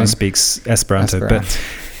way that no one speaks Esperanto. But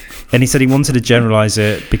and he said he wanted to generalize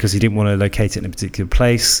it because he didn't want to locate it in a particular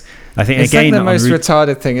place. I think it's again like the most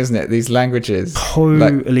retarded thing, isn't it? These languages,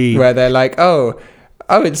 totally, like, where they're like, oh,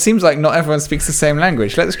 it seems like not everyone speaks the same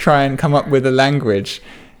language. Let's try and come up with a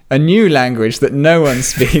new language that no one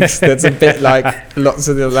speaks that's a bit like lots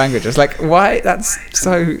of the other languages. Like, why? That's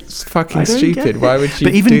so fucking stupid. Why would you?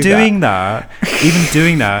 But even doing that,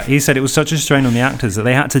 he said it was such a strain on the actors that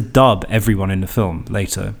they had to dub everyone in the film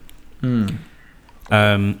later.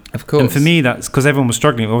 Of course. And for me, that's because everyone was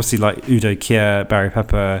struggling. Obviously, like Udo Kier, Barry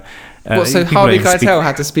Pepper. So Harvey Keitel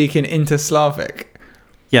had to speak in Inter-Slavic.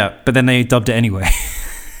 Yeah, but then they dubbed it anyway.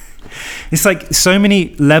 It's like so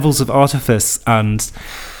many levels of artifice and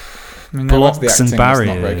blocks and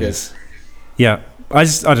barriers. Yeah, I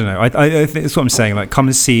don't know. I think that's what I'm saying. Like, come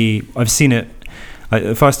and see. I've seen it.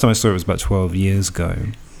 The first time I saw it was about 12 years ago.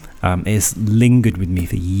 It's lingered with me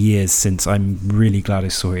for years since. I'm really glad I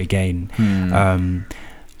saw it again.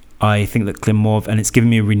 I think that Klimov, and it's given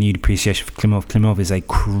me a renewed appreciation for Klimov. Klimov is a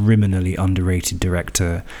criminally underrated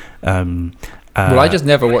director. Well, I just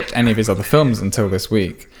never watched any of his other films until this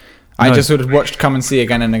week. I just sort of watched Come and See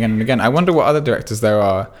again and again and again. I wonder what other directors there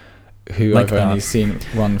are who like I've only seen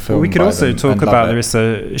one film. Well, we could also talk about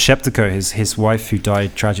Larissa Sheptko, his wife, who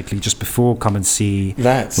died tragically just before Come and See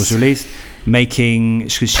was released, making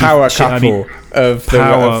power couple of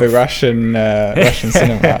the Russian Russian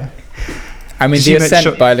cinema. I mean, The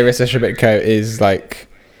Ascent by Larissa Sheptko is like,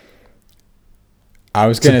 I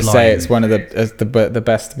was going to say it's one of the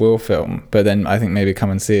best war film, but then I think maybe Come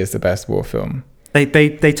and See is the best war film. They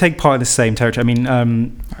take part in the same territory. I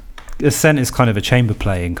mean, Ascent is kind of a chamber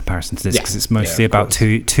play in comparison to this because it's mostly about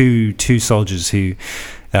two soldiers who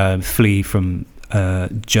flee from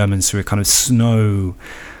Germans through a kind of snowbound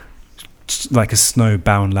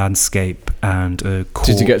landscape and a court.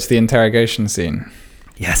 Did you get to the interrogation scene?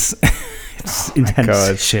 Yes. It's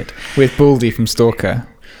intense shit. With Baldy from Stalker.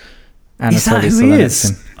 Is that who he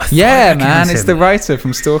is? Yeah, man, it's the writer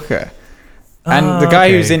from Stalker. And the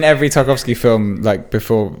guy who's in every Tarkovsky film, like,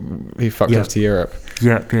 before he fucked off to Europe.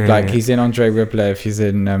 He's in Andrei Rublev, he's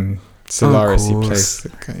in Solaris, he plays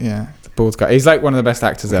the bald guy. He's like one of the best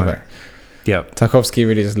actors ever. Yeah. Tarkovsky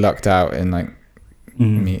really just lucked out in like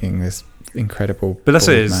meeting this incredible. But that's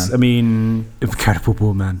what it bald is. man. I mean, incredible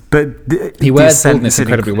bald man. But He wears baldness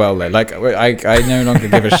incredibly well, though. Like I no longer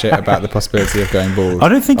give a shit about the possibility of going bald. I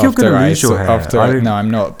don't think you're going to lose your hair. No, I'm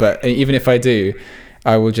not. But even if I do,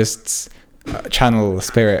 I will just channel the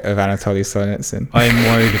spirit of Anatoly Solzhenitsyn.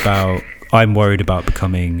 I'm worried about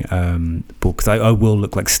becoming bald, because I will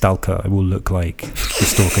look like Stalker. I will look like the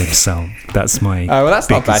Stalker himself. That's my. Oh well, that's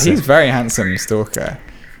not bad. concern. He's very handsome, Stalker.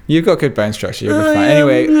 You've got good bone structure. You'll be fine.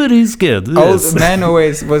 Anyway, he's good. Men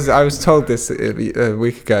always was. I was told this a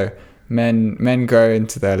week ago. Men grow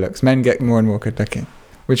into their looks. Men get more and more good looking,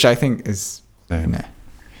 which I think is. No.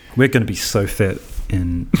 We're going to be so fit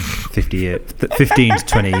in 15 to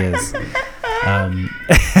 20 years.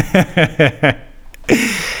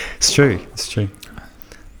 It's true.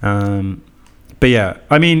 But yeah,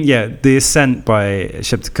 I mean, The Ascent by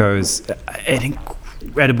Sheptko is an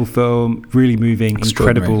incredible film, really moving,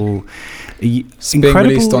 incredible. It's being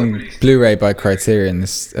released on Blu-ray by Criterion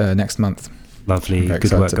this next month. Lovely,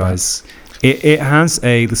 good work, guys. It has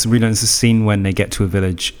there's a scene when they get to a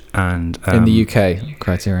village and in the UK,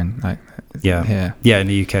 Criterion, in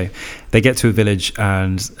the UK, they get to a village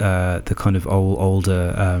and the kind of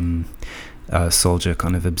older soldier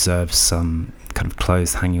kind of observes some kind of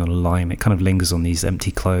clothes hanging on a line. It kind of lingers on these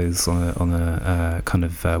empty clothes on a kind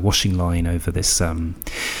of washing line over this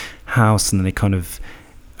house, and then they kind of,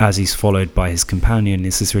 as he's followed by his companion,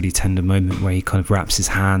 it's this really tender moment where he kind of wraps his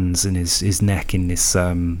hands and his neck in this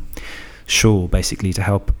shawl, basically to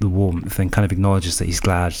help the warmth, and kind of acknowledges that he's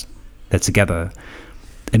glad they're together.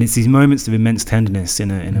 And it's these moments of immense tenderness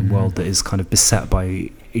in a world that is kind of beset by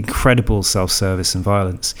incredible self-service and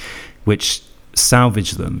violence, which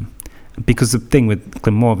salvage them. Because the thing with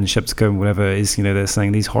Klimov and Sheptko and whatever is, they're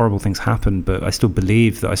saying these horrible things happen, but I still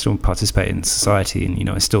believe that I still participate in society, and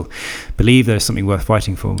I still believe there's something worth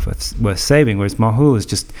fighting for, worth saving. Whereas Mahul is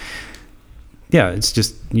just, it's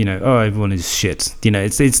just everyone is shit.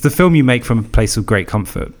 It's the film you make from a place of great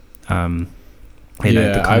comfort. The kind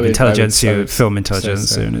of intelligentsia, film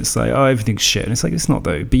intelligentsia, and it's like, everything's shit, and it's like, it's not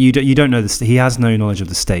though. But you don't know this. He has no knowledge of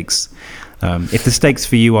the stakes. If the stakes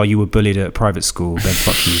for you are you were bullied at private school, then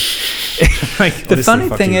fuck you. The funny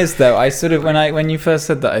thing is, though, I sort of when you first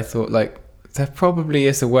said that, I thought like there probably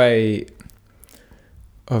is a way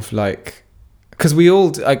of like, because we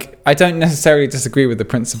all like, I don't necessarily disagree with the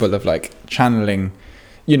principle of like channeling,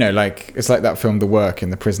 like it's like that film The Work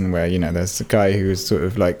in the prison where there's a guy who's sort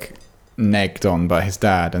of like negged on by his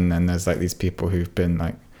dad, and then there's like these people who've been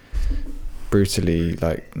like brutally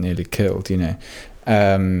like nearly killed,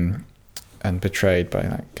 and betrayed by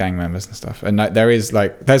like gang members and stuff. And like there's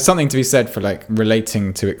something to be said for like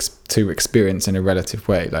relating to experience in a relative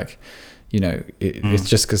way. Like, it's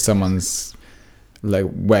just because someone's like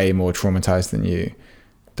way more traumatized than you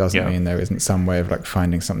doesn't mean there isn't some way of like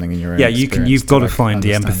finding something in your own experience. You've got to find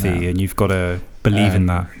the empathy, and you've got to believe in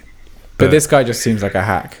that. But this guy just seems like a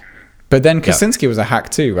hack. But then Kaczynski was a hack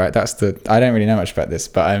too, right? I don't really know much about this,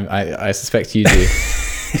 but I suspect you do.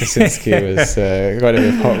 Kaczynski was quite a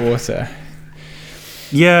bit of hot water.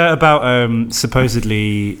 Yeah, about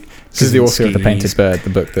supposedly. This is the author of The Painted Bird, the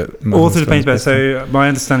book that. Author of The Painted Bird. So my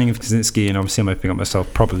understanding of Kaczynski, and obviously I'm opening up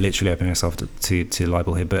myself, probably literally opening myself to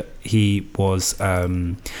libel here, but he was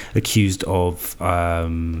accused of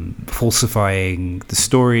falsifying the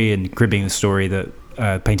story and cribbing the story that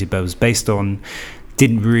Painted Bird was based on.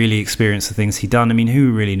 Didn't really experience the things he'd done. I mean,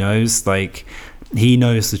 who really knows? Like, he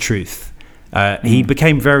knows the truth. He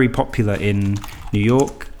became very popular in New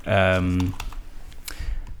York. It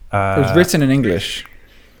was written in English.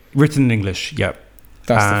 Yep.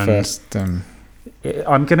 That's the first.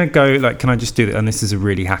 I'm going to go, like, can I just do that? And this is a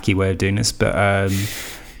really hacky way of doing this, but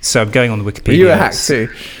so I'm going on the Wikipedia. Are you a hack too?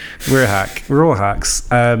 We're a hack. We're all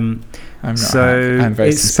hacks. I'm not so a hack. I'm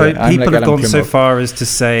very sincere. People have gone so far as to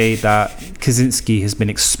say that Kaczynski has been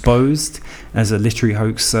exposed as a literary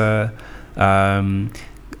hoaxer.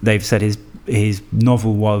 They've said his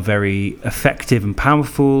novel, while very effective and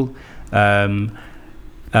powerful,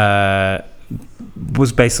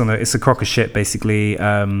 was based on it's a crock of shit, basically.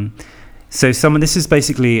 So this is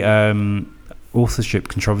basically authorship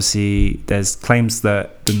controversy. There's claims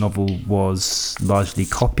that the novel was largely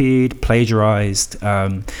copied, plagiarized.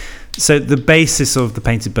 So the basis of The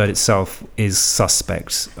Painted Bird itself is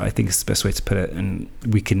suspect, I think is the best way to put it. And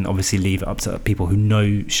we can obviously leave it up to people who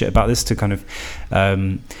know shit about this to kind of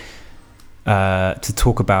to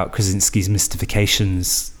talk about Krasinski's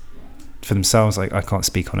mystifications for themselves. Like, I can't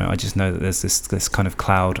speak on it. I just know that there's this kind of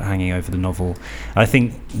cloud hanging over the novel. I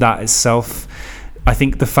think that itself, I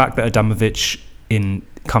think the fact that Adamovich in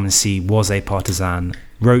Come and See was a partisan,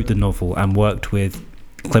 wrote the novel and worked with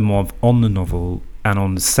Klimov on the novel and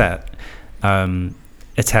on the set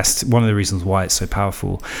attest one of the reasons why it's so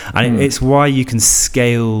powerful, and it's why you can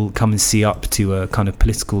scale Come and See up to a kind of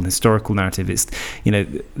political and historical narrative. It's, you know,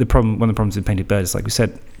 one of the problems with Painted Bird is, like we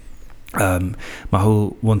said,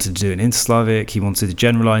 Mahal wanted to do it in Slavic. He wanted to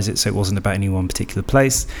generalize it so it wasn't about any one particular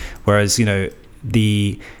place, whereas, you know,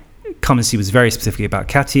 the Come and See was very specifically about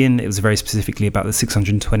Katyn. It was very specifically about the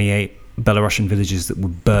 628 Belarusian villages that were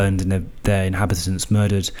burned and their inhabitants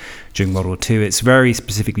murdered during World War II. It's very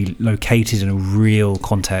specifically located in a real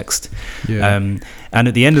context. And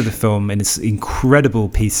at the end of the film, in this incredible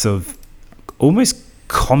piece of almost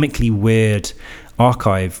comically weird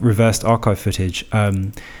reversed archive footage,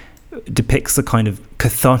 depicts the kind of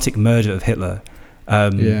cathartic murder of Hitler.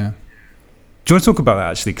 Do you want to talk about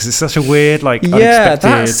that, actually? Because it's such a weird, like, unexpected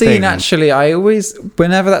that scene thing. Actually, I always,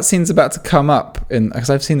 whenever that scene's about to come up,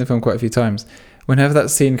 because I've seen the film quite a few times, whenever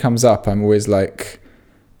that scene comes up, I'm always like,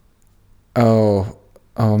 oh,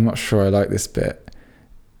 I'm not sure I like this bit,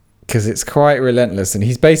 because it's quite relentless. And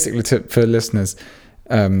he's basically, for listeners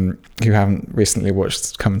who haven't recently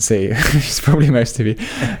watched Come and See, which is probably most of you,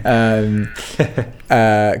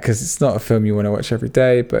 because it's not a film you want to watch every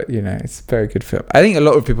day, but, you know, it's a very good film. I think a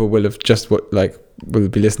lot of people will have will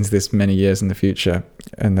be listening to this many years in the future,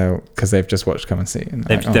 and because they've just watched Come and See, and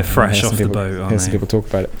they're fresh off the boat, aren't they? Some people talk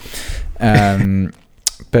about it.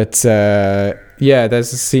 But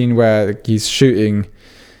there's a scene where he's shooting.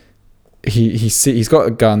 He's got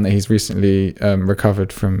a gun that he's recently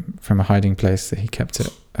recovered from a hiding place that he kept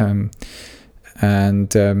it, and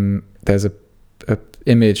there's a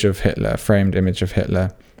image of Hitler, a framed image of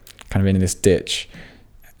Hitler, kind of in this ditch,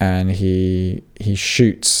 and he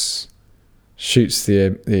shoots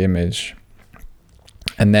the image,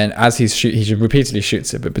 and then as he repeatedly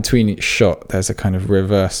shoots it, but between each shot there's a kind of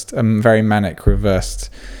reversed, very manic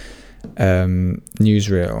reversed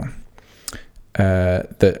newsreel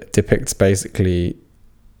that depicts basically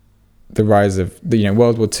the rise of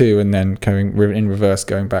World War II, and then in reverse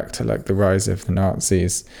going back to like the rise of the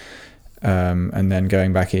Nazis, and then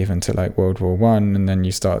going back even to like World War One, and then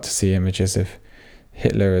you start to see images of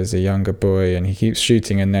Hitler as a younger boy, and he keeps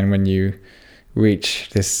shooting, and then when you reach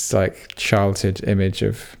this like childhood image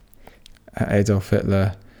of Adolf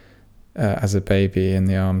Hitler as a baby in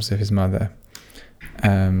the arms of his mother,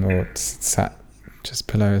 or sat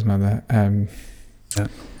just below his mother,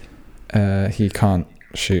 he can't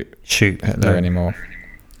shoot Hitler anymore,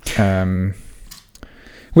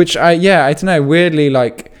 which I don't know,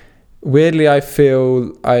 weirdly I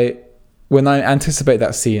feel when I anticipate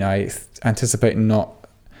that scene, I anticipate not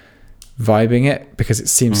vibing it, because it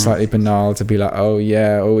seems slightly banal to be like,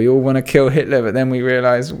 we all want to kill Hitler, but then we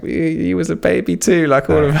realize he was a baby too,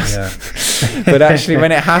 like all of us. But actually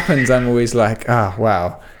when it happens, I'm always like,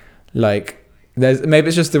 wow, like maybe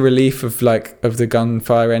it's just the relief of the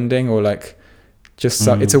gunfire ending, or like just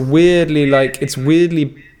it's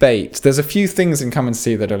weirdly bait. There's a few things in Come and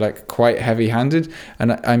See that are like quite heavy-handed,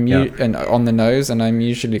 and and on the nose, and I'm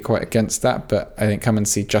usually quite against that, but I think Come and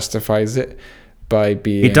See justifies it by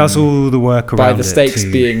being, it does all the work around by the stakes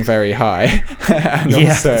being very high, and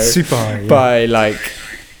also super high, by like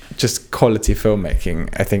just quality filmmaking.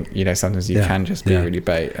 I think sometimes you can just be really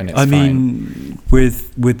bait, and it's fine. I mean,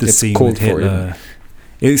 with the scene with Hitler,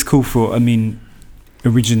 it's called for. I mean,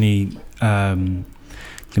 originally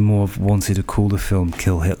Limov wanted to call the film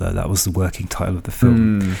 "Kill Hitler." That was the working title of the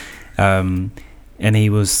film. And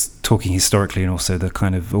he was talking historically, and also the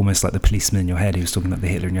kind of almost like the policeman in your head. He was talking about the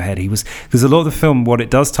Hitler in your head. Because a lot of the film, what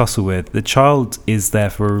it does tussle with, the child is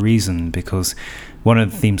there for a reason, because one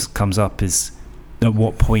of the themes that comes up is at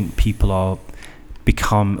what point people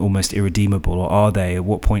become almost irredeemable, or are they? At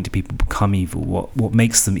what point do people become evil? What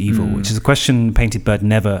makes them evil? Which is a question Painted Bird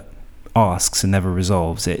never asks and never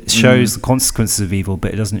resolves. It shows the consequences of evil,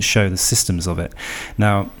 but it doesn't show the systems of it.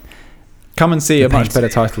 Now, Come and See, a much better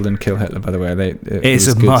title than Kill Hitler, by the way. It's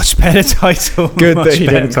a much better title. Good that he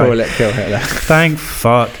didn't call it Kill Hitler. Thank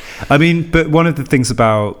fuck. I mean, but one of the things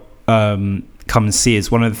about Come and See is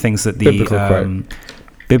one of the things that the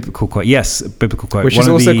biblical quote, which is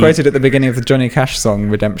also quoted at the beginning of the Johnny Cash song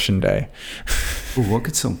Redemption Day. Oh, what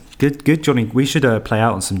good song! Good Johnny. We should play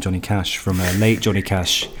out on some Johnny Cash from late Johnny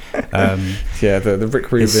Cash. The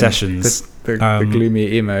Rick Rubin sessions, the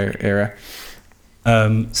gloomy emo era.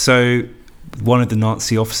 So one of the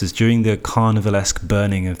Nazi officers, during the carnivalesque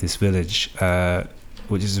burning of this village,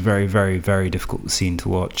 which is a very, very, very difficult scene to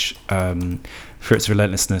watch for its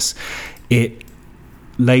relentlessness,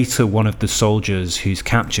 later one of the soldiers who's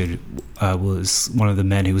captured was one of the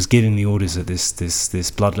men who was giving the orders at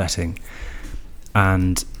this bloodletting,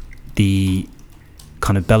 and the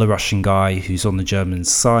kind of Belarusian guy who's on the German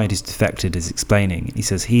side, who's defected, is explaining. He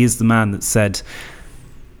says he is the man that said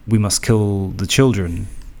we must kill the children.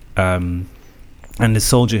 And the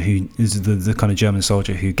soldier who is the kind of German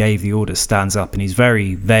soldier who gave the order stands up, and he's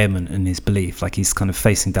very vehement in his belief, like he's kind of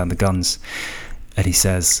facing down the guns, and he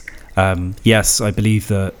says, yes, I believe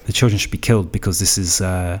that the children should be killed because this is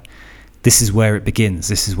where it begins,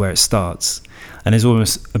 this is where it starts. And there's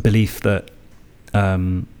almost a belief that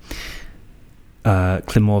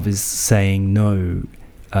Klimov is saying, no,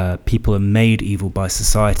 people are made evil by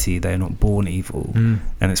society, they're not born evil. And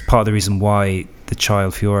it's part of the reason why the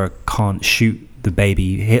child Fiora can't shoot the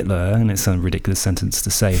baby Hitler, and it's a ridiculous sentence to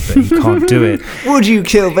say, but he can't do it. Would you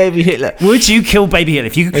kill baby Hitler? Would you kill baby Hitler?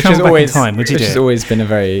 If you could travel back in time, would you do it? Which has always been a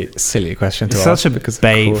very silly question to ask. Such a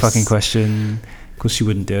bait fucking question. Of course you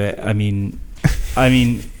wouldn't do it. I mean,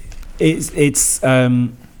 it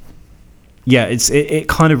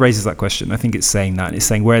kind of raises that question. I think it's saying that. It's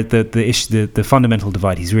saying where the issue, the fundamental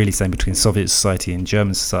divide he's really saying between Soviet society and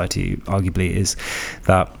German society, arguably, is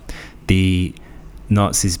that the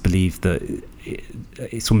Nazis believe that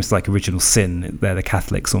it's almost like original sin. They're the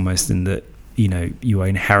Catholics almost, in that, you know, you are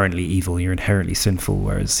inherently evil, you're inherently sinful,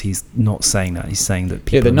 whereas he's not saying that. He's saying that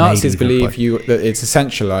people the Nazis believe that it's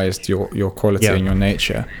essentialized your quality and your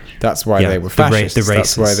nature. That's why they were fascists.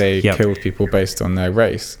 That's why they killed people based on their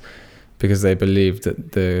race, because they believed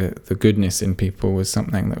that the goodness in people was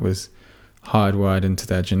something that was hardwired into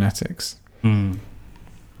their genetics. And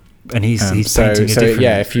he's painting a different...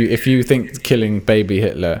 yeah, if you think killing baby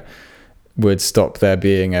Hitler would stop there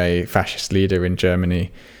being a fascist leader in Germany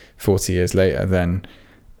 40 years later, then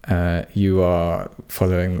you are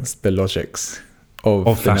following the logics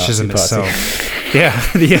of fascism Nazi Party. itself. Yeah,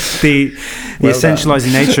 the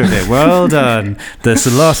essentializing nature of it. Well done. That's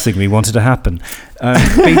the last thing we wanted to happen.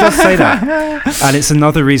 But he does say that, and it's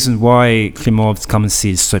another reason why Klimov's Come and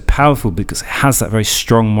See is so powerful, because it has that very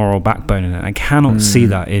strong moral backbone in it. I cannot see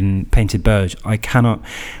that in Painted Bird. I cannot.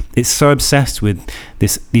 It's so obsessed with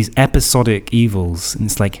these episodic evils, and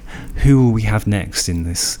it's like, who will we have next in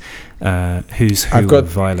this? Who's who of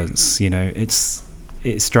violence? You know, it's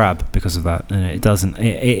drab because of that, and it doesn't.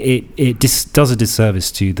 It does a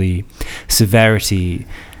disservice to the severity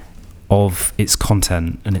of its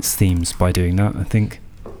content and its themes by doing that, I think.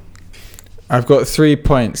 I've got 3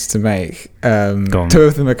 points to make. 2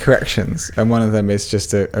 of them are corrections, and one of them is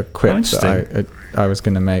just a quip that I was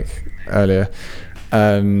going to make earlier.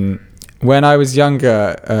 When I was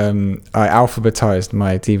younger, I alphabetized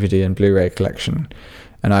my DVD and Blu-ray collection,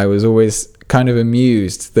 and I was always kind of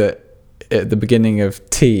amused that at the beginning of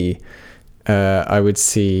T, I would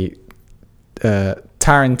see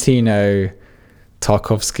Tarantino,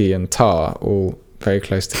 Tarkovsky and Tar all very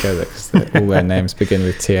close together, because all their names begin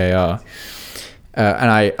with TAR.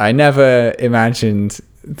 And I never imagined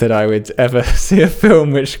that I would ever see a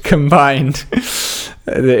film which combined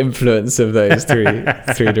the influence of those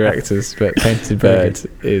three directors. But Painted Bird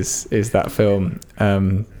is that film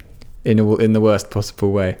in the worst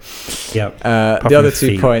possible way. The other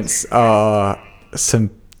 2 points are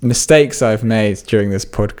some mistakes I've made during this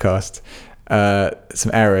podcast.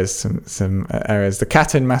 Some errors. The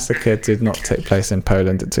Katyn massacre did not take place in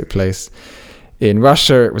Poland. It took place in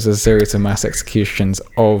Russia. It was a series of mass executions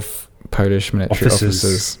of Polish military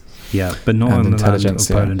officers. Yeah, but not on the land of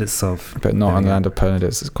Poland itself. But not on the land of Poland.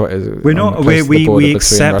 It's quite. We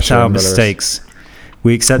accept our mistakes.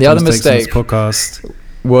 We accept our mistakes on this podcast.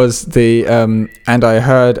 Was the and I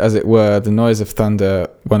heard, as it were, the noise of thunder,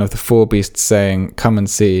 one of the four beasts saying, "Come and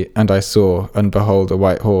see." And I saw, and behold, a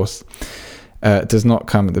white horse. Does not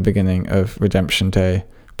come at the beginning of Redemption Day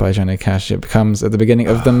by Johnny Cash. It comes at the beginning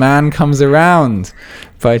of The Man Comes Around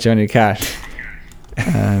by Johnny Cash.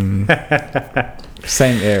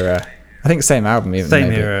 Same era. I think same album even.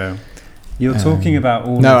 Same era. You're talking about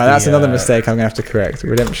all. No, that's another mistake I'm going to have to correct.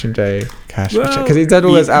 Redemption Day, Cash, because he did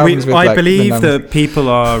all those albums with. I believe that people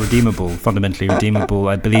are redeemable, fundamentally redeemable.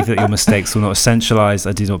 I believe that your mistakes were not essentialized.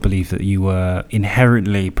 I do not believe that you were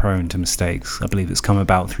inherently prone to mistakes. I believe it's come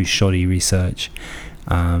about through shoddy research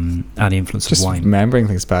and the influence just of wine. Remembering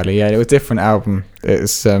things badly. Yeah, it was a different album.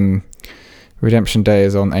 It's Redemption Day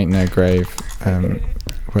is on Ain't No Grave.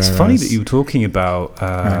 It's funny that you were talking about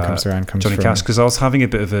Johnny Cash, because I was having a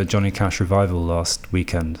bit of a Johnny Cash revival last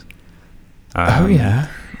weekend.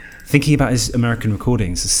 Thinking about his American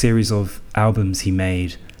recordings, a series of albums he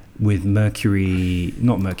made with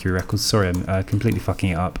not Mercury Records, sorry, I'm completely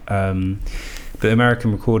fucking it up. The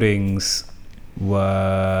American recordings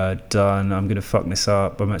were done, I'm going to fuck this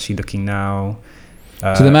up, I'm actually looking now.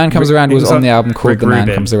 So The Man Comes Around was on the album called The Man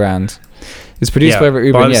Comes Around. It's produced by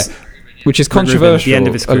Rick Rubin, which is Rick Rubin at controversial. the end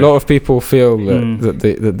of his A career. lot of people feel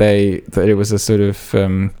that it was a sort of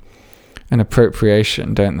an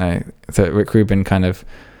appropriation, don't they? That Rick Rubin kind of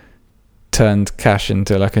turned Cash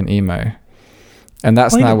into like an emo, and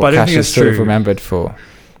that's now what Cash is sort of remembered for.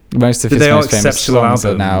 Most of his most famous songs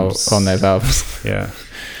are now on those albums. Yeah,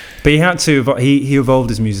 but he had to. He evolved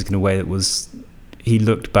his music in a way that was. He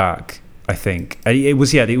looked back, I think, and it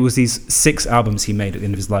was these 6 albums he made at the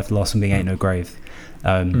end of his life. The last one being Ain't No Grave,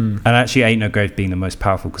 and actually Ain't No Grave being the most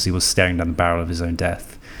powerful because he was staring down the barrel of his own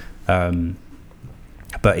death.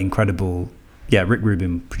 But incredible. Yeah, Rick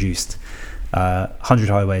Rubin produced 100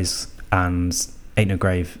 Highways and Ain't No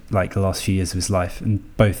Grave like the last few years of his life,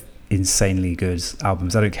 and both insanely good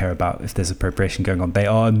albums. I don't care about if there's appropriation going on. They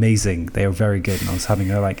are amazing. They are very good. And I was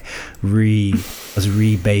having a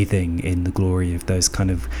rebathing in the glory of those kind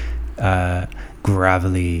of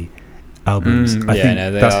gravelly albums.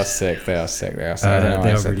 They are sick. They are sick. I don't know why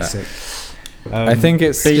they I are said really that. sick. I think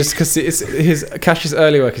it's just because Cash's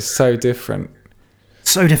early work is so different.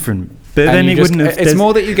 So different. But then it wouldn't have... It's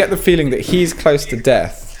more that you get the feeling that he's close to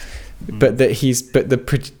death, but that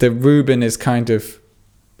the Rubin is kind of,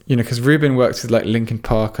 because Rubin works with like Linkin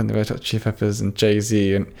Park and the Red Hot Chili Peppers and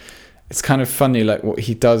Jay-Z, and it's kind of funny like what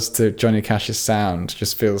he does to Johnny Cash's sound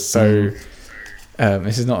just feels so...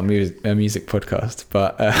 this is not a music podcast,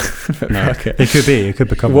 but no, it could be. It could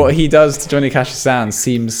become... What he does to Johnny Cash's sound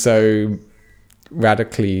seems so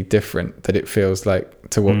radically different that it feels like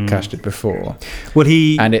to what Cash did before. Well,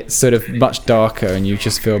 and it's sort of much darker, and you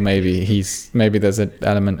just feel maybe there's an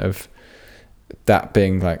element of that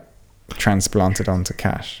being like transplanted onto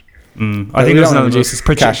Cash. I think there's an element of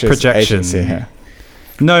projection here.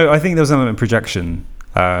 No, I think there was an element of projection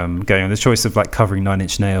going on. The choice of like covering Nine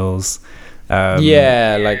Inch Nails. It's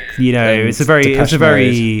a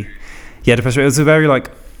very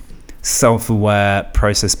like self-aware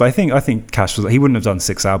process. But I think Cash was, he wouldn't have done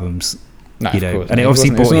 6 albums. No, of course. And it obviously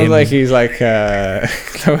brought him. It's not like he's like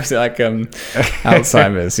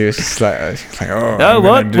Alzheimer's. He was just like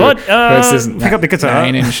what? Pick up the guitar.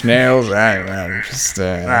 9 Inch Nails.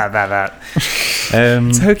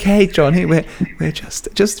 It's okay, Johnny. We're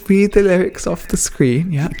just read the lyrics off the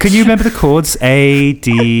screen. Yeah. Can you remember the chords? A,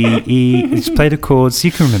 D, E. Just play the chords.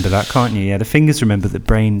 You can remember that, can't you? Yeah. The fingers remember. The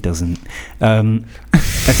brain doesn't.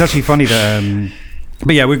 It's actually funny that.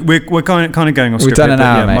 But yeah, we're kind of going off script. We've done an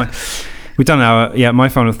hour, mate. We've done an hour. Yeah, my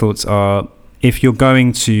final thoughts are: if you're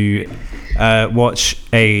going to watch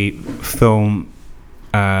a film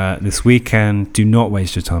this weekend, do not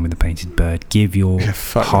waste your time with The Painted Bird. Give your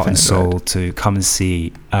heart and soul to come and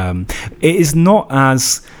see. It is not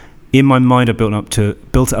as, in my mind, I built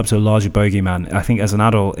it up to a larger bogeyman. I think as an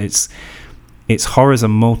adult, its horrors are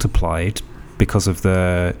multiplied because of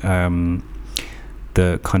the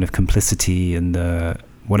kind of complicity and the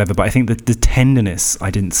whatever, but I think that the tenderness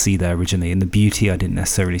I didn't see there originally, and the beauty I didn't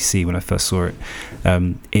necessarily see when I first saw it.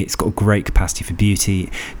 It's got a great capacity for beauty.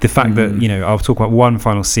 The fact that, I'll talk about one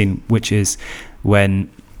final scene, which is when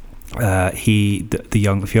the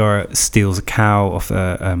young Fiora steals a cow off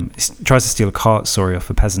tries to steal a cart, off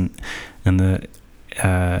a peasant, and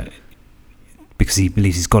because he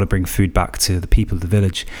believes he's got to bring food back to the people of the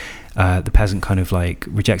village. The peasant kind of like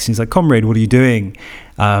rejects him. He's like, "Comrade, what are you doing?"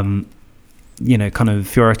 Kind of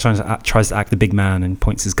Fiora tries to act the big man and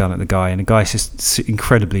points his gun at the guy, and the guy's just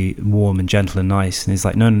incredibly warm and gentle and nice, and he's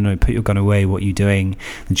like, no, put your gun away, what are you doing?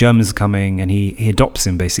 The Germans are coming, and he adopts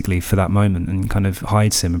him basically for that moment and kind of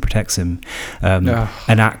hides him and protects him. An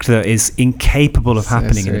act that is incapable of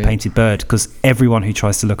happening in The Painted Bird, because everyone who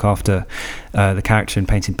tries to look after the character in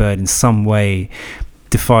Painted Bird in some way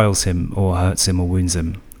defiles him or hurts him or wounds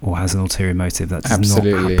him or has an ulterior motive. That does not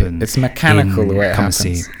happen. It's mechanical the way it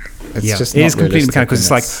happens. It's just it is completely mechanical. It's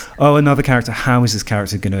like, another character. How is this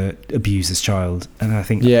character going to abuse this child? And I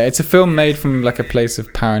think it's a film made from like a place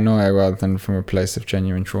of paranoia rather than from a place of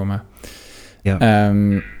genuine trauma.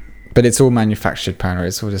 Yeah. But it's all manufactured paranoia.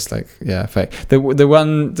 It's all just like fake. The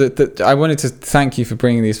one that I wanted to thank you for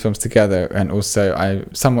bringing these films together, and also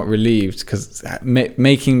I'm somewhat relieved because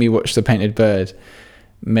making me watch The Painted Bird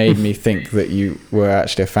made me think that you were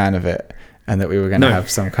actually a fan of it. And that we were going to have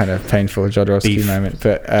some kind of painful Jodorowsky moment.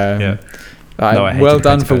 But well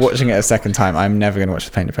done for watching it a second time. I'm never going to watch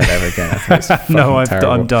The Painted Bird ever again. I think it's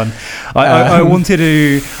I'm done. I wanted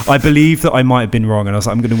to... I believe that I might have been wrong, and I was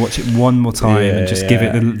like, I'm going to watch it one more time and just give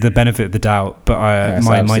it the benefit of the doubt. But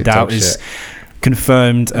my doubt is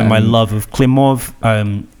confirmed, and my love of Klimov,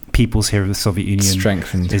 People's Hero of the Soviet Union,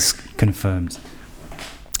 strengthened, is confirmed.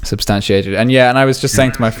 Substantiated. And I was just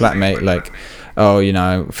saying to my flatmate, like...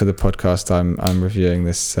 for the podcast I'm reviewing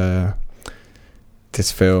this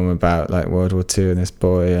this film about like World War II and this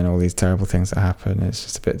boy and all these terrible things that happen. It's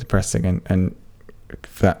just a bit depressing. And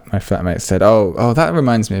my flatmate said, "Oh, that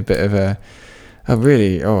reminds me a bit of a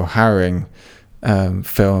really harrowing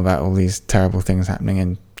film about all these terrible things happening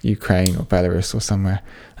in Ukraine or Belarus or somewhere."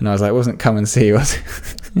 And I was like, "Wasn't Come and See, was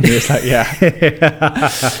it?" He was like, "Yeah."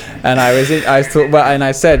 And I thought, well, and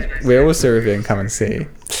I said, "We're also reviewing Come and See."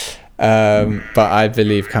 But I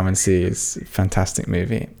believe Come and See is a fantastic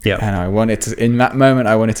movie. Yeah. And I wanted to, in that moment,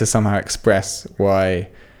 I wanted to somehow express why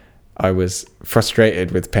I was frustrated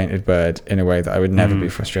with Painted Bird in a way that I would never be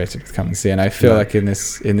frustrated with Come and See. And I feel like in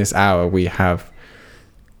this hour we have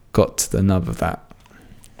got to the nub of that.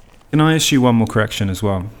 Can I issue one more correction as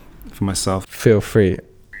well for myself? Feel free.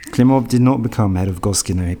 Klimov did not become head of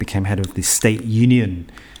Goskino. He became head of the State Union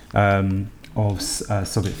of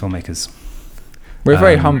Soviet filmmakers. We're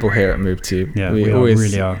very humble here at MoveTube. Yeah, we always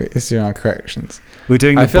really are. Issue our corrections. We're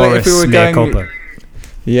doing the Boris mea culpa.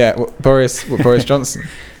 Yeah, Boris Johnson.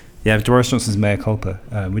 Yeah, Boris Johnson's mea culpa.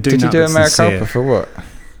 We're doing Did you that do a with mea sincere. culpa for what?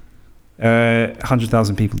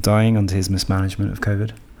 100,000 people dying under his mismanagement of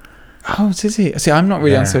COVID. Oh, did he? See, I'm not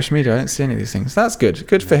really on social media. I don't see any of these things. That's good.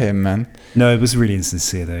 Good for him, man. No, it was really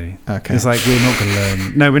insincere though. Okay. It's like, we're not going to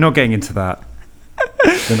learn. No, we're not getting into that.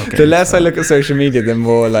 The less I look at social media, the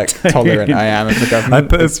more like tolerant I am of the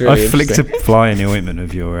government. I flicked a fly in the ointment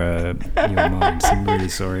of your mind. So I'm really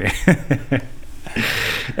sorry.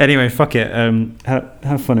 Anyway, fuck it.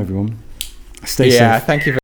 Have fun, everyone. Stay safe. Thank you.